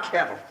and Pa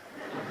Kettle.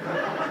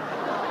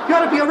 You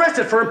ought to be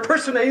arrested for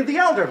impersonating the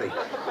elderly.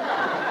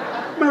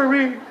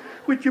 Murray,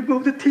 would you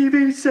move the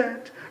TV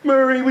set?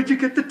 Murray, would you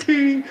get the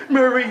tea?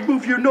 Murray,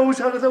 move your nose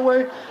out of the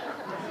way.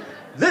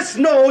 This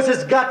nose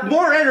has got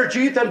more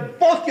energy than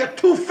both your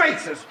 2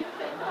 faces.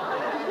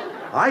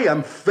 I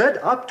am fed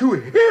up to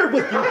here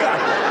with you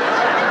guys.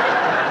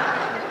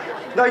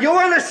 Now, you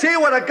want to see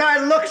what a guy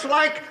looks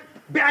like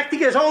acting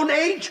his own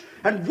age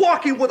and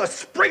walking with a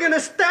spring in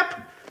his step?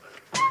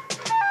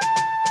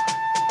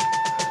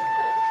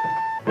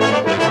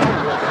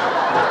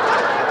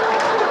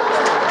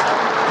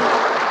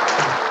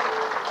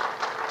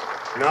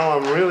 Now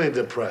I'm really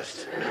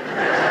depressed.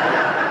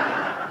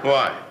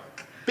 Why?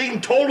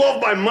 Being told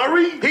off by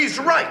Murray? He's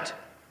right.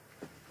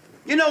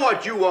 You know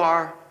what you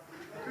are?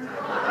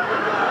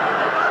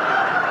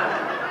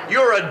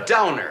 You're a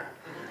downer.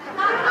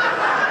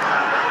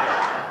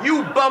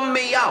 You bum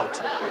me out.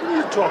 What are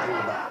you talking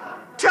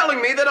about?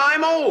 Telling me that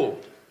I'm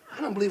old. I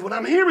don't believe what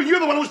I'm hearing.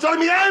 You're the one who's telling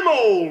me I'm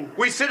old.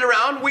 We sit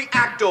around, we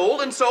act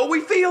old, and so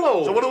we feel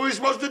old. So what are we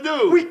supposed to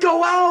do? We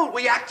go out,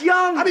 we act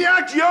young. How do you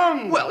act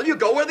young? Well, you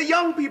go where the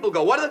young people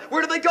go.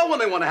 Where do they go when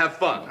they want to have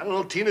fun? I don't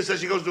know. Tina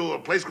says she goes to a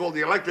place called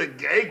the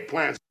Electric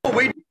Eggplant.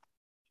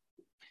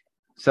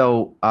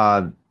 So,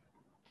 one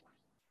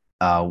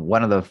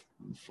of the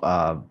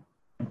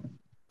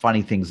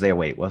funny things there.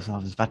 I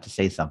was about to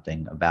say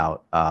something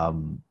about. What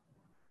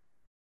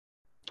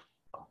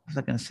was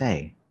I going to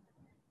say?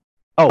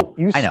 Oh,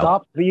 I know.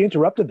 Stopped. You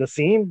interrupted the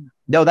scene.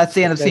 No, that's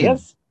the end of the scene.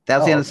 That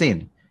was the end of the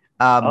scene.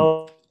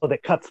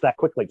 That cuts that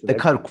quickly. They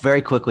cut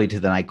very quickly to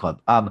the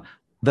nightclub.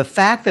 The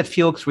fact that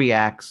Felix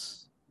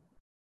reacts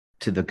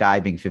to the guy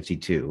being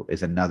 52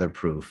 is another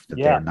proof that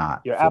they're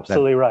not. You're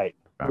absolutely right.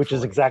 Which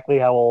is exactly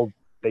how old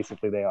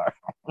basically they are.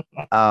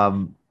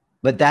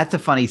 But that's a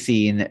funny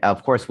scene.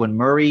 Of course, when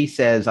Murray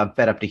says, "I'm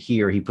fed up to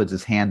here," he puts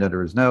his hand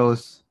under his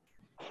nose,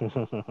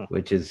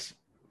 which is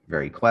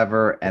very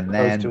clever. And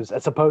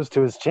as opposed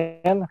to his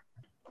chin,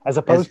 as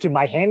opposed to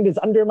my hand is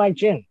under my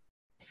chin.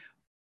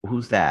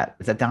 Who's that?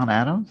 Is that Don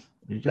Adams?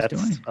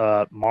 That's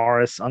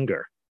Morris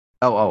Unger.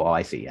 Oh,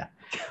 I see. Yeah.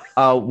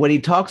 When he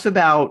talks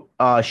about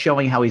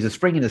showing how he's a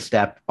spring in his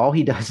step, all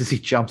he does is he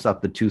jumps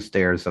up the 2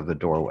 stairs of the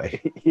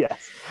doorway.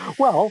 Yes.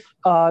 Well,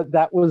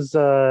 that was,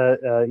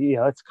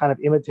 it's kind of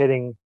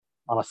imitating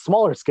on a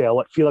smaller scale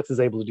what Felix is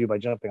able to do by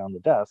jumping on the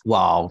desk.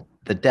 Well,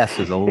 the desk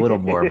is a little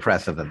more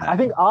impressive than that. I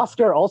think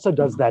Oscar also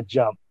does that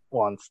jump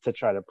once to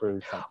try to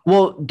prove something.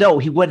 Well, no,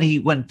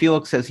 when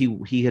Felix says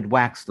he had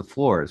waxed the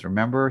floors,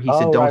 remember? He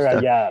said, "Don't."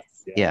 Right, yes.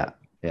 Yeah.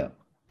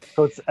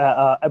 So it's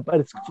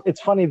but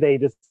it's funny they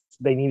just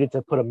they needed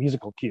to put a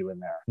musical cue in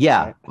there.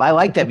 Yeah, right? I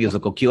like that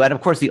musical cue, and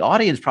of course, the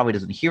audience probably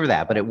doesn't hear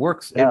that, but it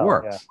works. It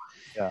works.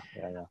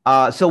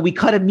 Yeah. So we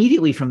cut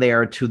immediately from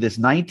there to this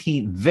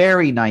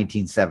very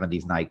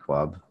 1970s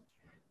nightclub.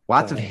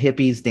 Lots of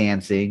hippies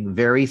dancing,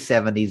 very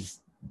 70s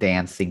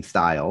dancing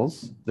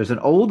styles. There's an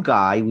old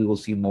guy we will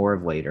see more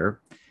of later.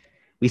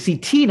 We see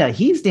Tina.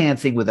 He's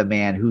dancing with a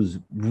man who's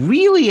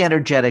really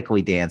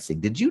energetically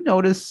dancing. Did you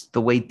notice the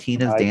way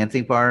Tina's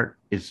dancing part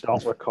is?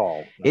 Don't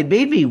recall. No. It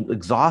made me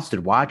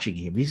exhausted watching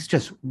him. He's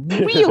just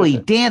really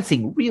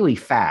dancing really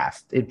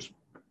fast. It's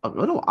a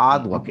little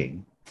odd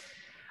looking.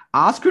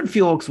 Oscar and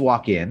Felix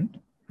walk in.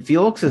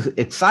 Felix is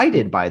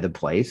excited by the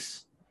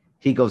place.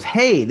 He goes,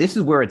 "Hey, this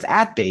is where it's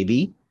at,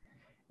 baby."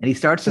 And he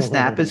starts to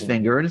snap his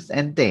fingers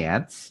and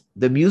dance.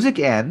 The music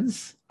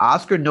ends.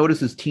 Oscar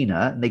notices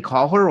Tina, and they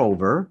call her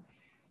over.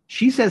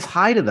 She says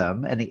hi to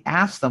them, and he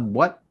asks them,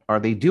 what are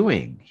they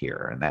doing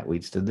here? And that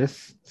leads to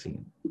this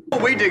scene.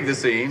 We dig the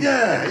scene.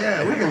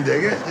 Yeah, we can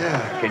dig it,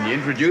 yeah. Can you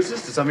introduce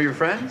us to some of your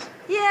friends?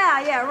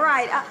 Yeah,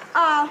 right.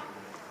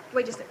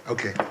 Wait just a second.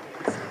 Okay.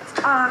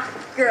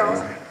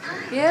 Girls.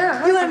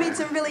 Yeah. You want to meet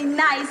some really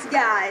nice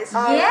guys?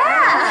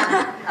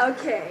 Yeah.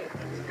 Okay.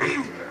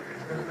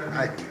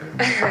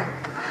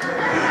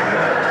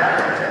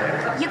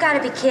 You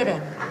gotta be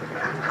kidding.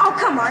 Oh,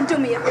 come on, do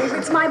me a favor.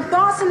 It's my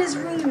boss and his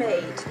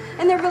roommate.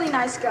 And they're really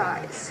nice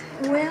guys.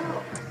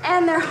 Well,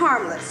 and they're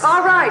harmless.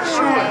 all right,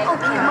 sure. Okay,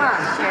 come on.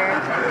 Sure.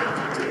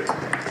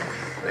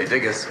 They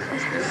dig us.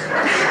 Girls,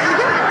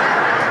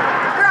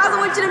 I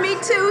want you to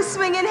meet two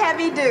swinging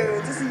heavy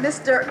dudes. This is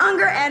Mr.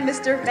 Unger and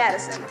Mr.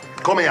 Madison.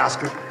 Call me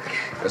Oscar.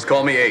 Just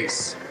call me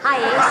Ace. Hi,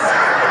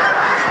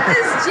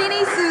 This is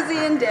Jeannie,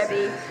 Susie, and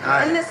Debbie.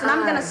 Hi. And listen,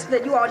 I'm gonna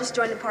split. You all just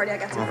join the party. I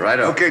got some. Right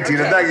up. Okay,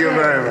 Tina, thank you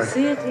very much.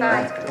 See you,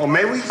 Tina. Oh,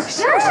 may we?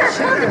 Sure.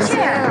 Have a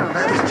chair.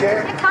 Have a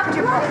chair? Get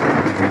comfortable.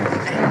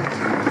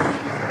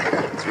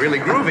 It's really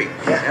groovy.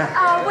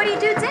 Yeah. What do you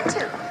dudes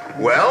into?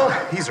 Well,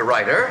 he's a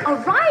writer. A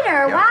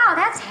writer? Yeah. Wow,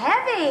 that's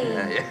heavy.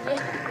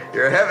 Yeah.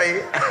 You're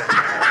heavy.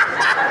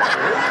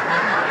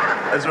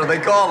 That's what they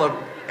call him.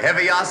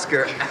 Heavy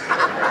Oscar.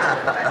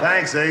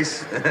 Thanks,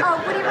 Ace. What do you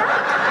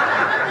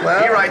write?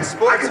 Well, He writes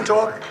sports.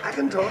 I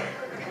can talk.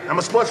 I'm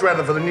a sports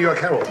writer for the New York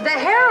Herald. The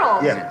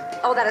Herald? Yeah.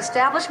 Oh, that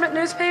establishment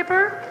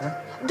newspaper?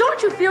 Don't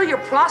you feel you're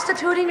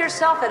prostituting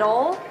yourself at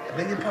all?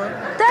 Beg your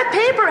pardon? That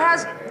paper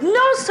has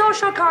no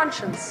social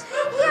conscience.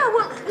 Yeah,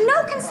 well,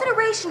 no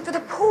consideration for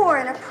the poor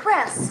and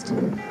oppressed.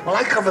 Well,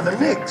 I cover the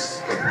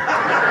Knicks.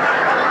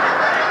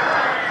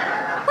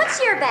 What's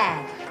your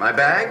bag? My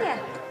bag? Yeah.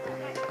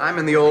 I'm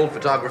in the old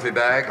photography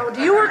bag. Oh,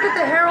 do you work at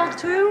the Herald,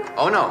 too?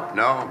 Oh,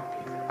 no.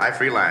 I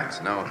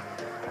freelance, no.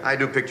 I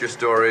do picture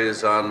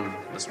stories on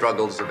the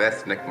struggles of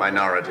ethnic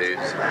minorities.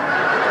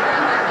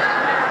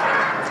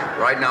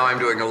 Right now, I'm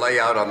doing a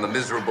layout on the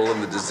miserable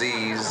and the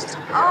diseased.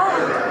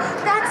 Oh,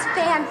 that's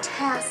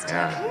fantastic.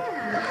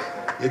 Yeah.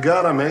 You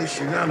got him, Ace.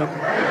 You got him.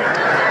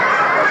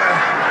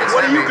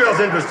 What are you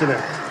girls interested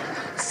in?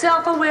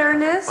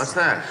 Self-awareness. What's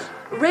that?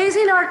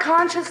 Raising our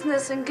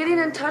consciousness and getting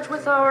in touch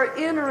with our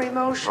inner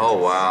emotions. Oh,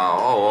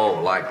 wow.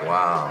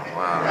 Wow.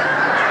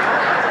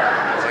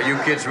 So you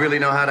kids really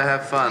know how to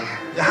have fun.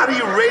 How do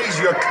you raise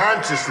your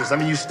consciousness? I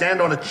mean, you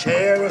stand on a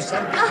chair or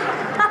something?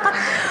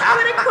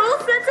 What a cool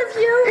sense of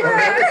humor.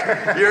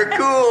 You're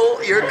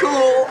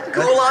cool.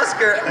 Cool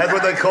Oscar. That's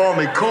what they call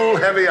me. Cool,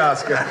 heavy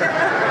Oscar.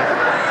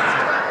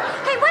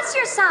 Hey, what's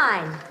your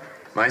sign?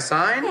 My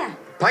sign? Yeah.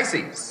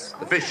 Pisces,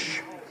 the fish.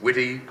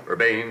 Witty,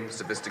 urbane,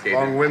 sophisticated.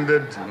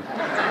 Long-winded.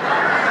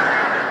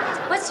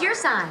 What's your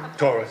sign?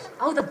 Taurus.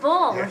 Oh, the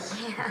bull. Yes.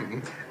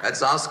 Yeah.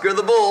 That's Oscar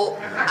the Bull.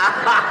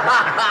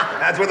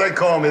 That's what they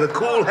call me, the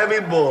cool, heavy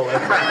bull. Wait,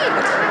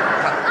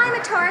 I'm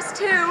a Taurus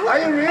too. Are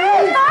you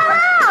really? Far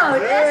out.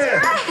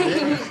 Yeah. That's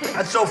right.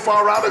 That's so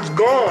far out, it's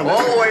gone.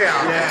 All the way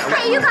out. Yeah.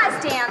 Hey, you guys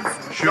dance.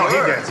 Sure. No, he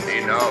dances.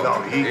 He knows.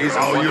 No, He's you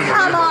know.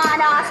 Come on,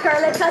 Oscar.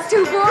 Let's us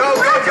two bulls. Go.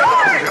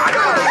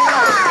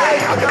 Hey,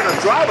 I'm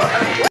gonna drive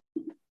her.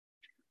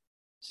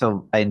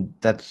 So I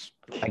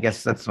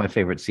guess that's my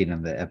favorite scene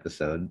in the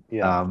episode.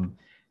 Yeah.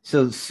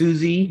 So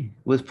Susie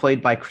was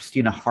played by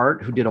Christina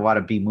Hart, who did a lot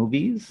of B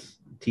movies,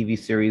 TV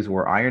series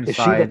were Ironside. Is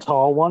she the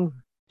tall one?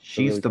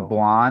 She's really the tall.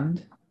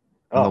 blonde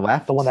on the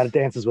left. The one that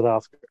dances with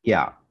Oscar.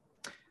 Yeah.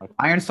 Okay.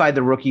 Ironside,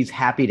 The Rookies,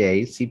 Happy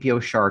Days,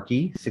 CPO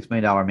Sharky, $6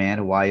 Million Man,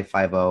 Hawaii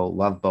Five-0,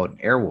 Love Boat,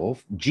 and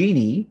Airwolf.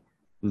 Jeannie,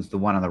 who's the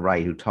one on the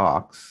right who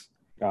talks,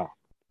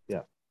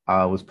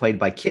 was played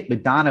by Kit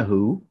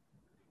McDonough.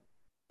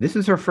 This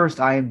is her first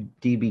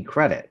IMDb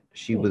credit.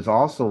 She was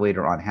also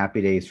later on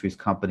Happy Days, Three's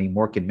Company,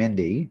 Mork and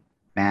Mindy,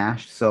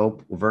 MASH,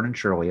 Soap, Vernon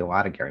Shirley, a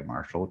lot of Gary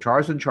Marshall,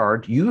 Charles in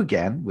Charge, You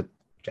Again with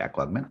Jack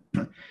Klugman,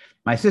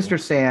 My Sister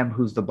Sam,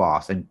 who's the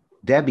boss, and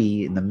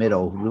Debbie in the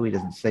middle, who really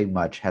doesn't say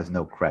much, has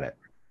no credit.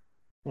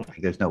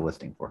 There's no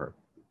listing for her.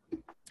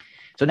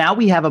 So now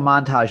we have a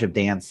montage of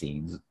dance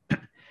scenes.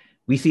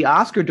 We see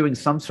Oscar doing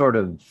some sort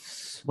of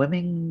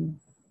swimming,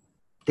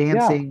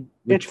 dancing.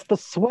 It's the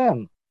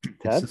swim.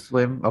 It's a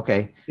swim.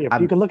 Okay. Yeah,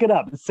 you can look it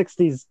up. The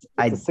 60s.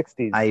 It's a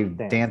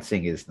 60s.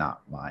 Dancing is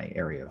not my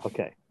area.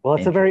 Okay. Well,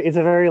 it's a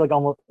very like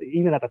almost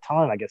even at the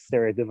time, I guess,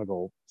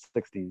 stereotypical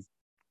 60s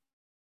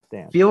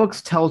dance.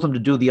 Felix tells him to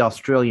do the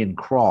Australian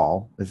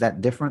crawl. Is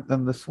that different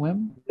than the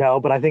swim? No,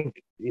 but I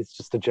think it's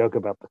just a joke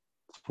about the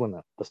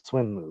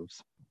swim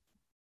moves.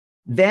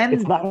 Then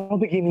it's not. I don't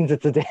think he means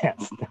it's a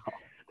dance. No.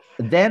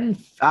 Then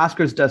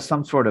Oscars does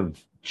some sort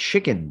of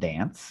chicken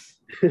dance.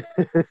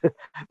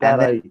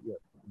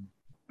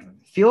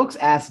 Felix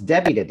asks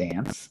Debbie to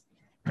dance,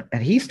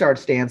 and he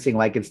starts dancing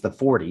like it's the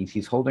 40s.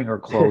 He's holding her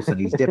close and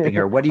he's dipping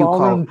her. What do you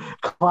call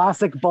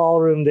classic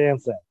ballroom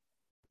dancing?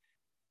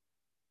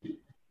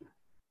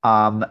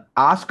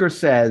 Oscar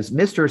says,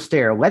 "Mr.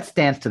 Astaire, let's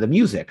dance to the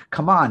music.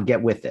 Come on,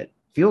 get with it."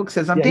 Felix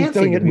says, "I'm dancing." He's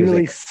doing to it music.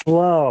 really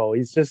slow.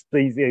 He's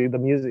the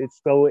music.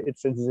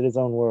 It's in his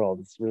own world.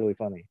 It's really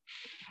funny.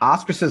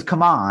 Oscar says,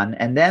 "Come on,"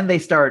 and then they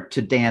start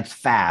to dance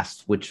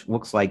fast, which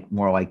looks like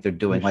more like they're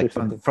doing like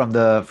from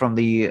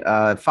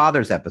the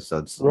Father's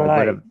episodes,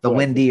 right? The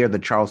Lindy or the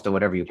Charleston,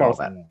 whatever you call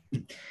that.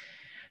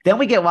 Then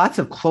we get lots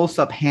of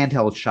close-up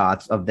handheld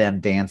shots of them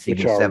dancing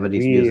in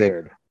 70s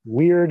music.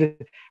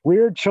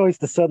 Weird choice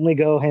to suddenly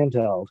go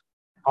handheld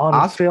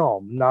on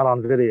film, not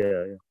on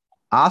video.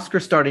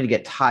 Oscar's starting to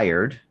get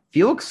tired.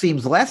 Felix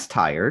seems less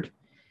tired,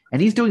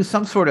 and he's doing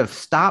some sort of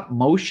stop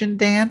motion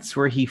dance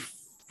where he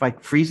like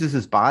freezes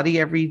his body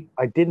every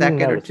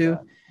second or two.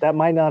 That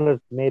might not have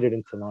made it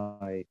into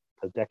my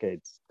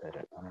decades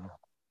edit. I don't know.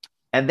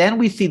 And then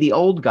we see the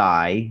old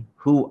guy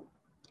who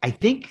I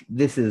think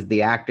this is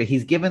the actor.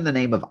 He's given the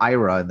name of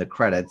Ira in the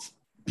credits.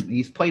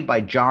 He's played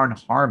by John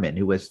Harmon,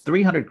 who has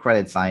 300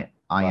 credits on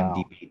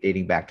IMDb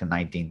dating back to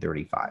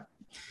 1935.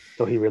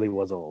 So he really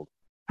was old.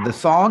 The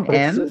song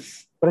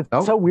ends. But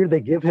it's so weird they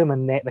give him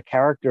the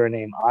character a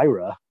name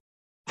Ira.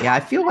 Yeah, I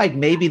feel like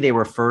maybe they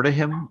refer to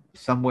him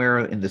somewhere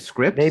in the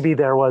script. Maybe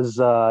there was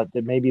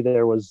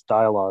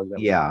dialogue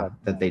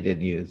that they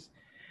didn't use.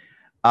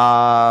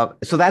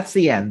 So that's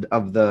the end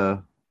of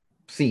the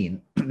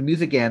scene. The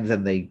music ends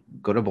and they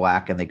go to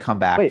black and they come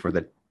back for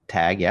the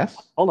tag. Yes.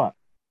 Hold on.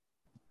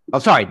 Oh,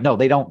 sorry. No,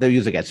 they don't. The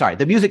music ends. Sorry,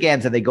 the music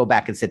ends and they go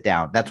back and sit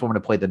down. That's when we're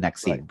going to play the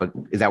next scene. Right. But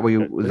is that where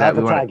you? We're not at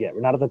the tag yet.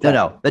 We're not at the tag.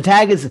 No. The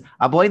tag is.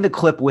 I'm playing the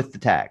clip with the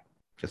tag.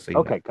 Just so you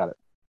know. Got it.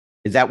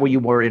 Is that what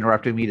you were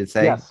interrupting me to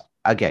say? Yes.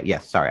 Okay.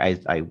 Yes. Sorry.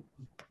 I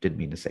didn't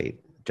mean to say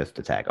just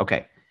the tag.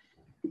 Okay.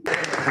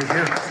 Thank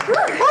you.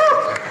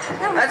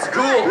 That's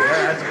cool.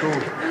 Yeah, that's cool.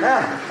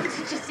 Yeah.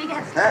 Did you see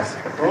that?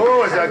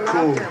 Oh, is that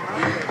cool?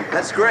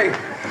 That's great.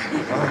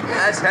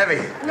 That's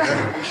heavy.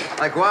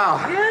 Like, wow.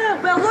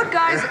 Yeah, well, look,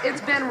 guys,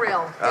 it's been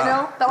real. You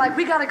know? But, like,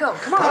 we gotta go.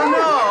 Come on.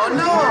 Oh,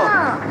 no.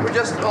 Yeah. We're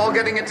just all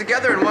getting it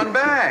together in one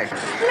bag.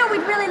 You know,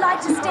 we'd really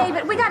like to stay,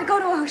 but we gotta go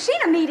to a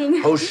Hoshina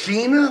meeting.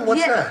 Hoshina?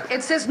 What's that?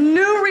 It's this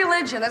new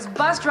religion. This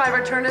bus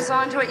driver turned us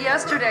on to it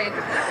yesterday.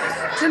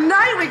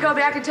 Tonight we go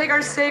back and take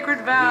our sacred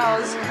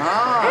vows.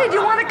 Ah. Hey, do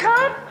you want to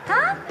come?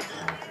 Huh?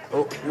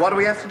 Well, what do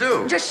we have to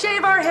do? Just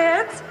shave our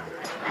heads?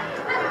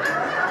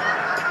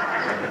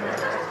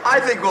 I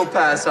think we'll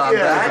pass on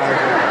that.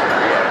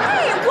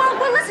 Hey, well,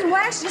 listen,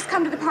 why don't you just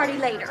come to the party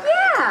later?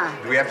 Yeah.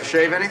 Do we have to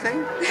shave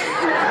anything?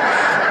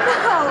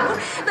 No.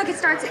 Look, it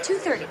starts at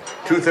 2:30.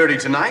 2:30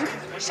 tonight?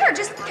 Sure,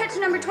 just catch the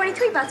number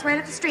 23 bus right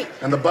up the street.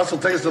 And the bus will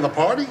take us to the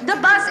party? The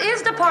bus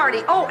is the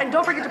party. Oh, and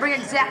don't forget to bring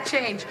exact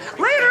change.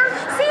 Later.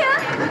 See ya.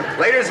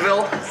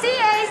 Latersville. See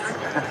ya, Ace.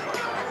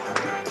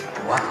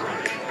 Wow.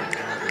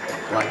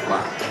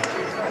 Wow.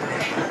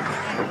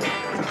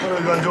 What are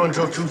we going to do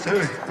until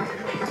 2:30?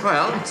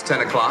 Well, it's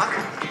 10 o'clock.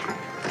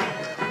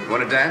 You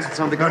want to dance with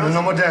something else?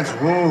 No more dancing.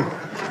 Whoa.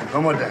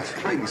 No more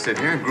dancing. Well, you can sit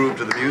here and groove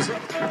to the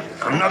music.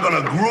 I'm not going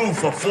to groove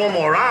for 4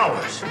 more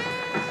hours.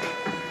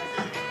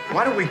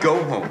 Why don't we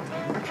go home,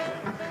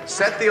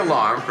 set the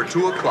alarm for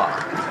 2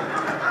 o'clock,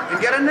 and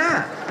get a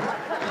nap?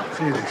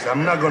 Felix,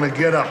 I'm not going to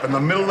get up in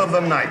the middle of the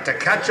night to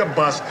catch a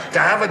bus to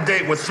have a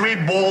date with 3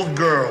 bald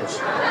girls.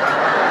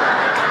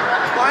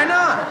 Why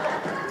not?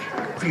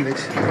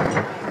 Felix,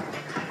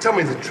 tell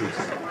me the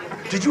truth.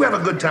 Did you have a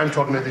good time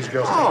talking to these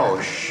girls?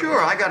 Oh,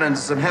 sure. I got into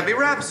some heavy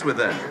raps with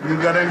them.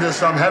 You got into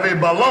some heavy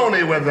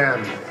baloney with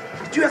them.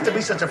 Did you have to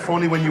be such a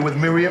phony when you were with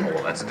Miriam?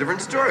 Well, that's a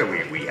different story.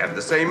 We have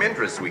the same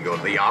interests. We go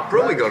to the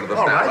opera, we go to the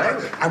ballet.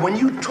 Right. And when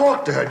you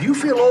talk to her, do you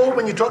feel old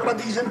when you talk about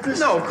these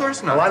interests? No, of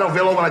course not. Well, I don't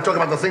feel old when I talk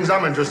about the things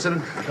I'm interested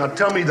in. Now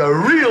tell me the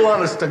real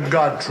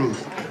honest-to-God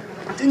truth.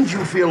 Didn't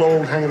you feel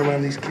old hanging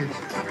around these kids?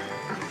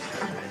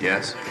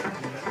 Yes.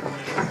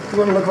 You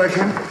want to look like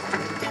him?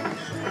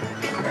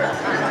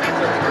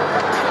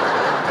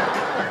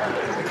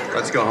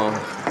 Let's go home.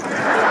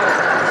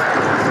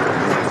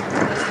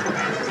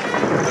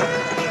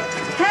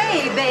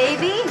 Hey,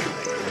 baby.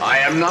 I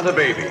am not a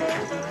baby.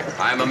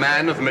 I am a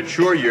man of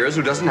mature years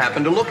who doesn't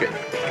happen to look it.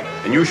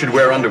 And you should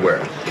wear underwear.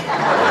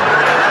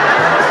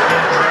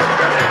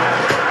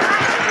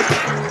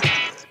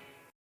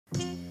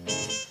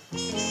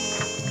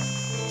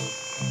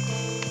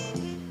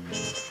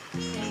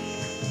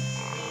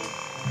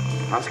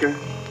 Oscar?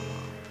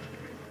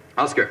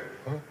 Oscar.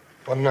 Huh?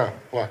 What now?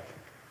 What?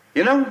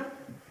 You know,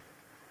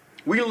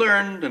 we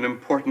learned an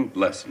important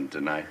lesson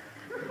tonight.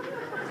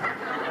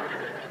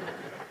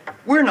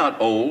 We're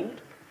not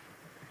old.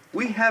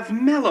 We have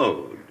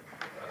mellowed.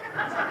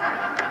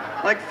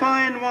 Like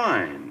fine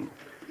wine,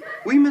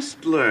 we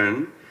must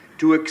learn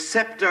to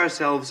accept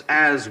ourselves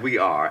as we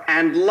are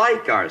and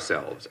like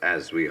ourselves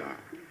as we are.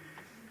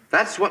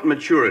 That's what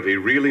maturity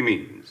really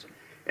means.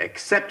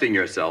 Accepting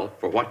yourself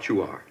for what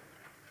you are.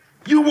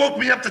 You woke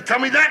me up to tell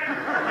me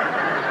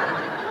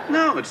that?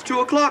 No, it's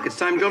 2 o'clock. It's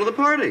time to go to the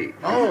party.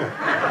 Oh.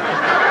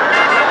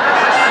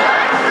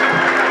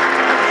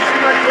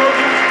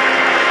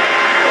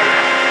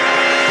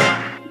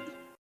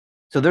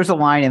 So there's a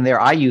line in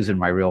there I use in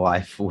my real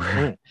life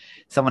where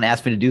someone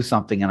asks me to do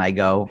something and I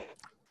go,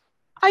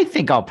 I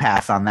think I'll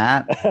pass on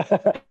that.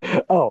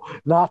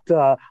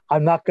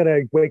 I'm not going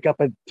to wake up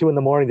at 2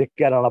 a.m. to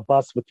get on a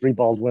bus with 3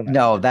 bald women.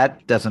 No,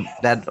 there's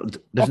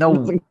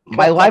no,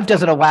 my life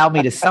doesn't allow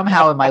me to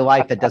somehow in my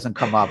life that doesn't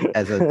come up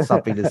as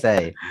something to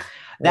say.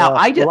 Now,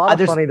 a lot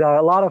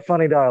of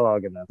funny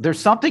dialogue in that. There's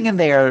something in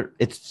there.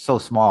 It's so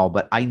small,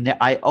 but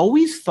I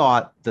always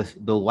thought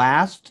the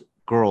last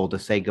girl to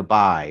say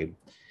goodbye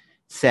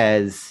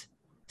says,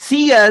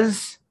 see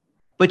yas,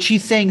 but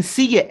she's saying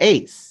see ya,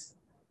 Ace.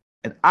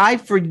 And I,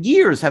 for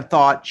years, have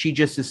thought she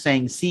just is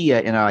saying see ya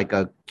in a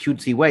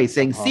cutesy way,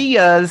 saying see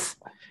yas,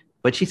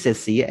 but she says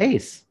see ya,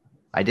 Ace.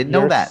 I didn't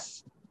know that.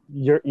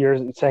 You're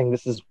saying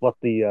this is what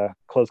the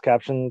closed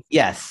captions?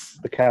 Yes.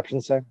 The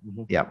captions say?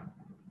 Mm-hmm. Yeah.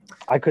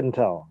 I couldn't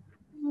tell.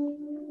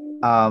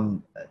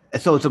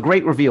 So it's a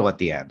great reveal at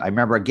the end. I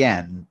remember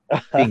again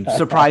being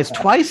surprised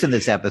twice in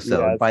this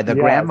episode by the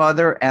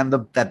grandmother and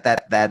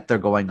that they're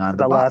going on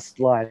the bus. Last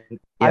line.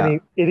 Yeah. I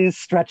mean, it is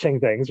stretching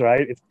things,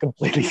 right? It's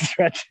completely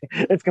stretching.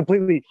 It's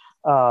completely,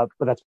 but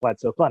that's why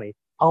it's so funny.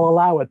 I'll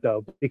allow it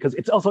though, because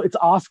it's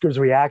Oscar's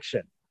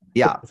reaction.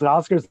 Yeah. So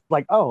Oscar's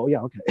like, oh yeah,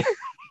 okay.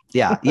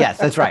 Yeah. Yes,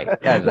 that's right.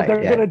 That's right.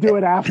 They're gonna do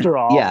it after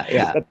all.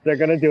 Yeah. They're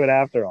gonna do it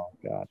after all.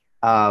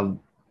 God.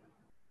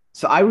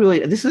 So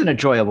this is an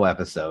enjoyable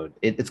episode.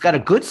 It's got a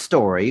good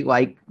story,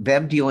 like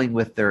them dealing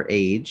with their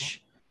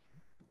age.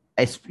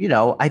 I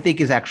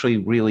think is actually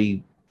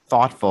really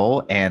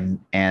thoughtful and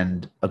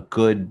a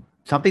good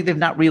something they've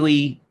not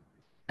really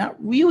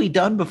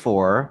done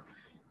before.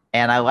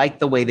 And I like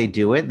the way they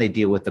do it. And they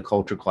deal with the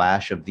culture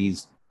clash of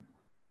these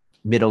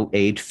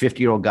middle-aged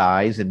 50-year-old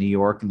guys in New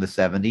York in the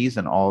 70s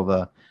and all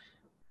the,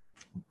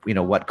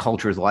 what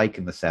culture is like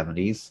in the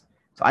 70s.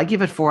 So I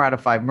give it 4 out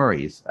of 5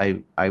 Murrays.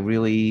 I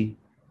really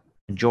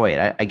enjoy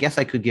it. I guess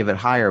I could give it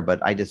higher,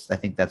 but I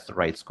think that's the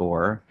right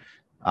score.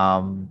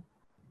 And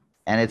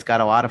it's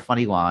got a lot of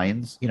funny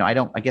lines.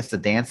 I guess the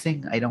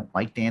dancing, I don't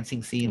like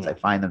dancing scenes. I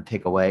find them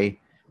take away.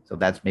 So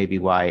that's maybe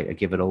why I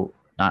give it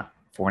not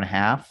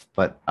 4.5,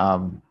 but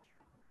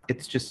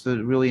it's just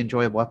a really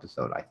enjoyable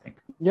episode, I think.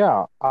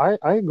 Yeah, I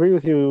agree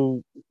with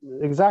you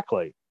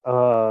exactly.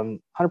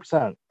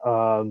 100%.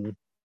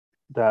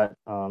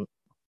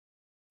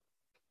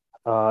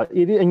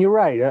 And you're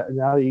right.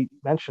 Now that you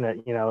mention it,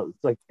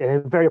 it's like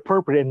it's very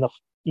appropriate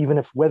even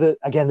if whether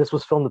again this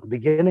was filmed at the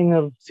beginning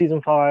of season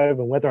 5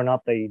 and whether or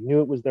not they knew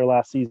it was their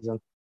last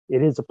season,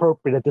 it is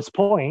appropriate at this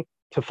point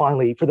to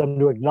finally for them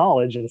to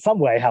acknowledge in some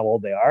way how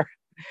old they are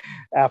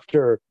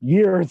after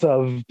years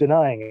of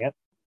denying it,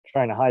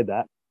 trying to hide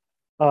that.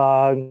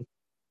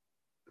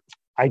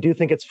 I do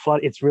think it's fun.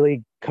 It's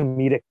really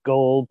comedic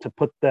gold to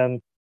put them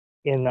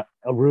in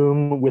a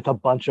room with a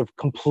bunch of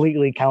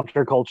completely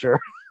counterculture.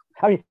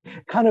 I mean,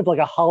 kind of like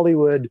a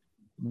Hollywood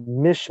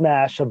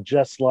mishmash of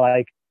just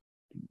like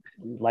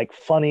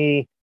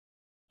funny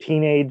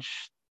teenage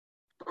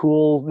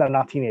cool, no,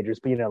 not teenagers,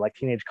 but like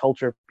teenage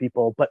culture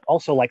people, but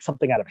also like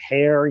something out of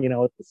Hair,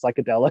 the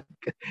psychedelic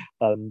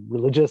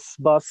religious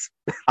bus.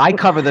 I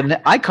cover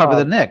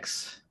the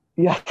Knicks.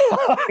 Yeah,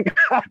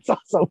 that's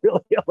also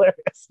really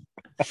hilarious.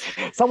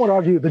 Some would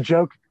argue the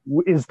joke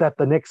is that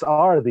the Knicks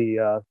are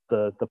the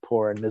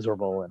poor and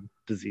miserable and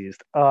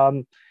diseased.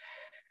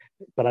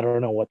 But I don't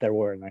know what there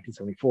were in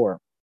 1974.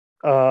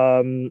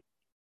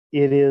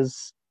 It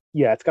is,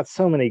 it's got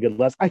so many good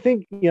lessons. I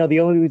think, the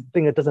only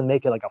thing that doesn't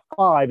make it like a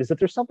 5 is that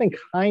there's something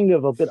kind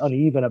of a bit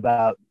uneven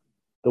about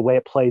the way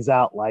it plays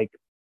out.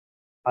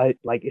 I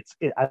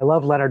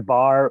love Leonard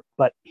Barr,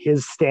 but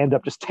his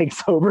stand-up just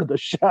takes over the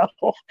show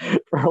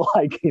for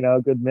a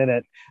good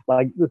minute.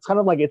 It's kind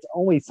of like it's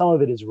only some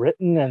of it is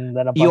written, and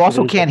then you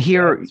also can't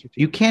hear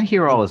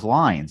all his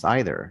lines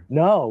either.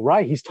 No,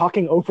 right? He's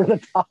talking over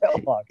the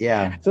dialogue.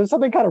 Yeah. So there's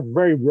something kind of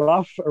very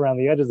rough around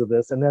the edges of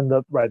this, and then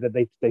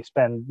that they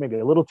spend maybe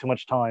a little too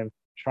much time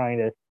trying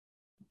to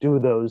do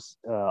those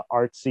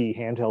artsy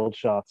handheld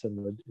shots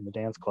in the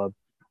dance club.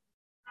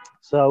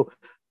 So.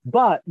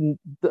 But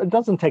it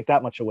doesn't take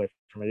that much away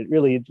from it.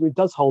 It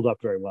does hold up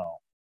very well.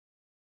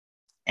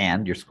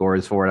 And your score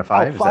is 4 out of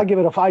 5? I give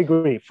it I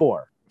agree,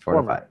 4. 4 out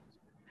of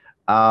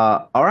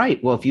 5. All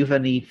right. Well, if you have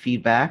any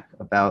feedback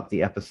about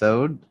the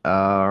episode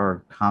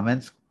or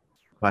comments,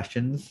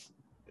 questions,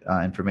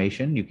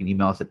 information. You can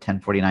email us at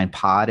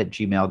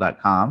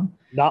 1049pod@gmail.com.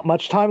 Not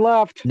much time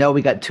left. No,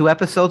 we got 2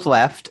 episodes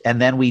left,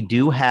 and then we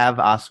do have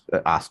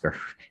Oscar.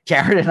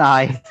 Jared and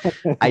I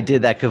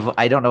did that because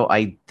I don't know.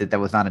 That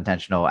was not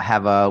intentional.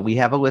 We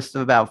have a list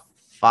of about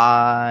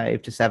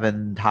 5 to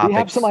 7 topics. We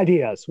have some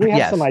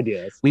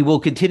ideas. We will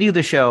continue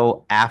the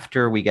show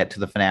after we get to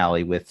the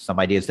finale with some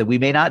ideas that we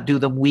may not do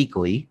them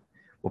weekly.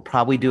 We'll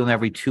probably do them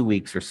every 2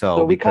 weeks or so.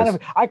 So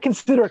I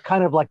consider it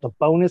kind of like the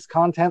bonus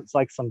contents,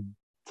 like some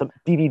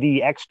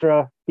DVD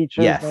extra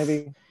features,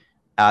 maybe.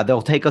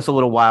 They'll take us a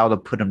little while to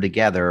put them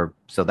together,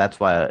 so that's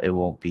why it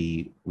won't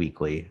be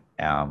weekly.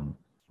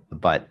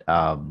 But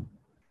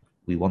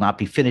we will not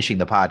be finishing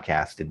the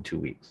podcast in 2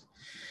 weeks.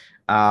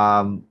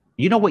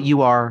 You know what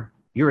you are?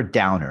 You're a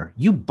downer.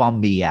 You bum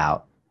me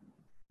out.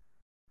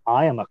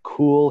 I am a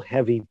cool,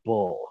 heavy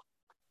bull.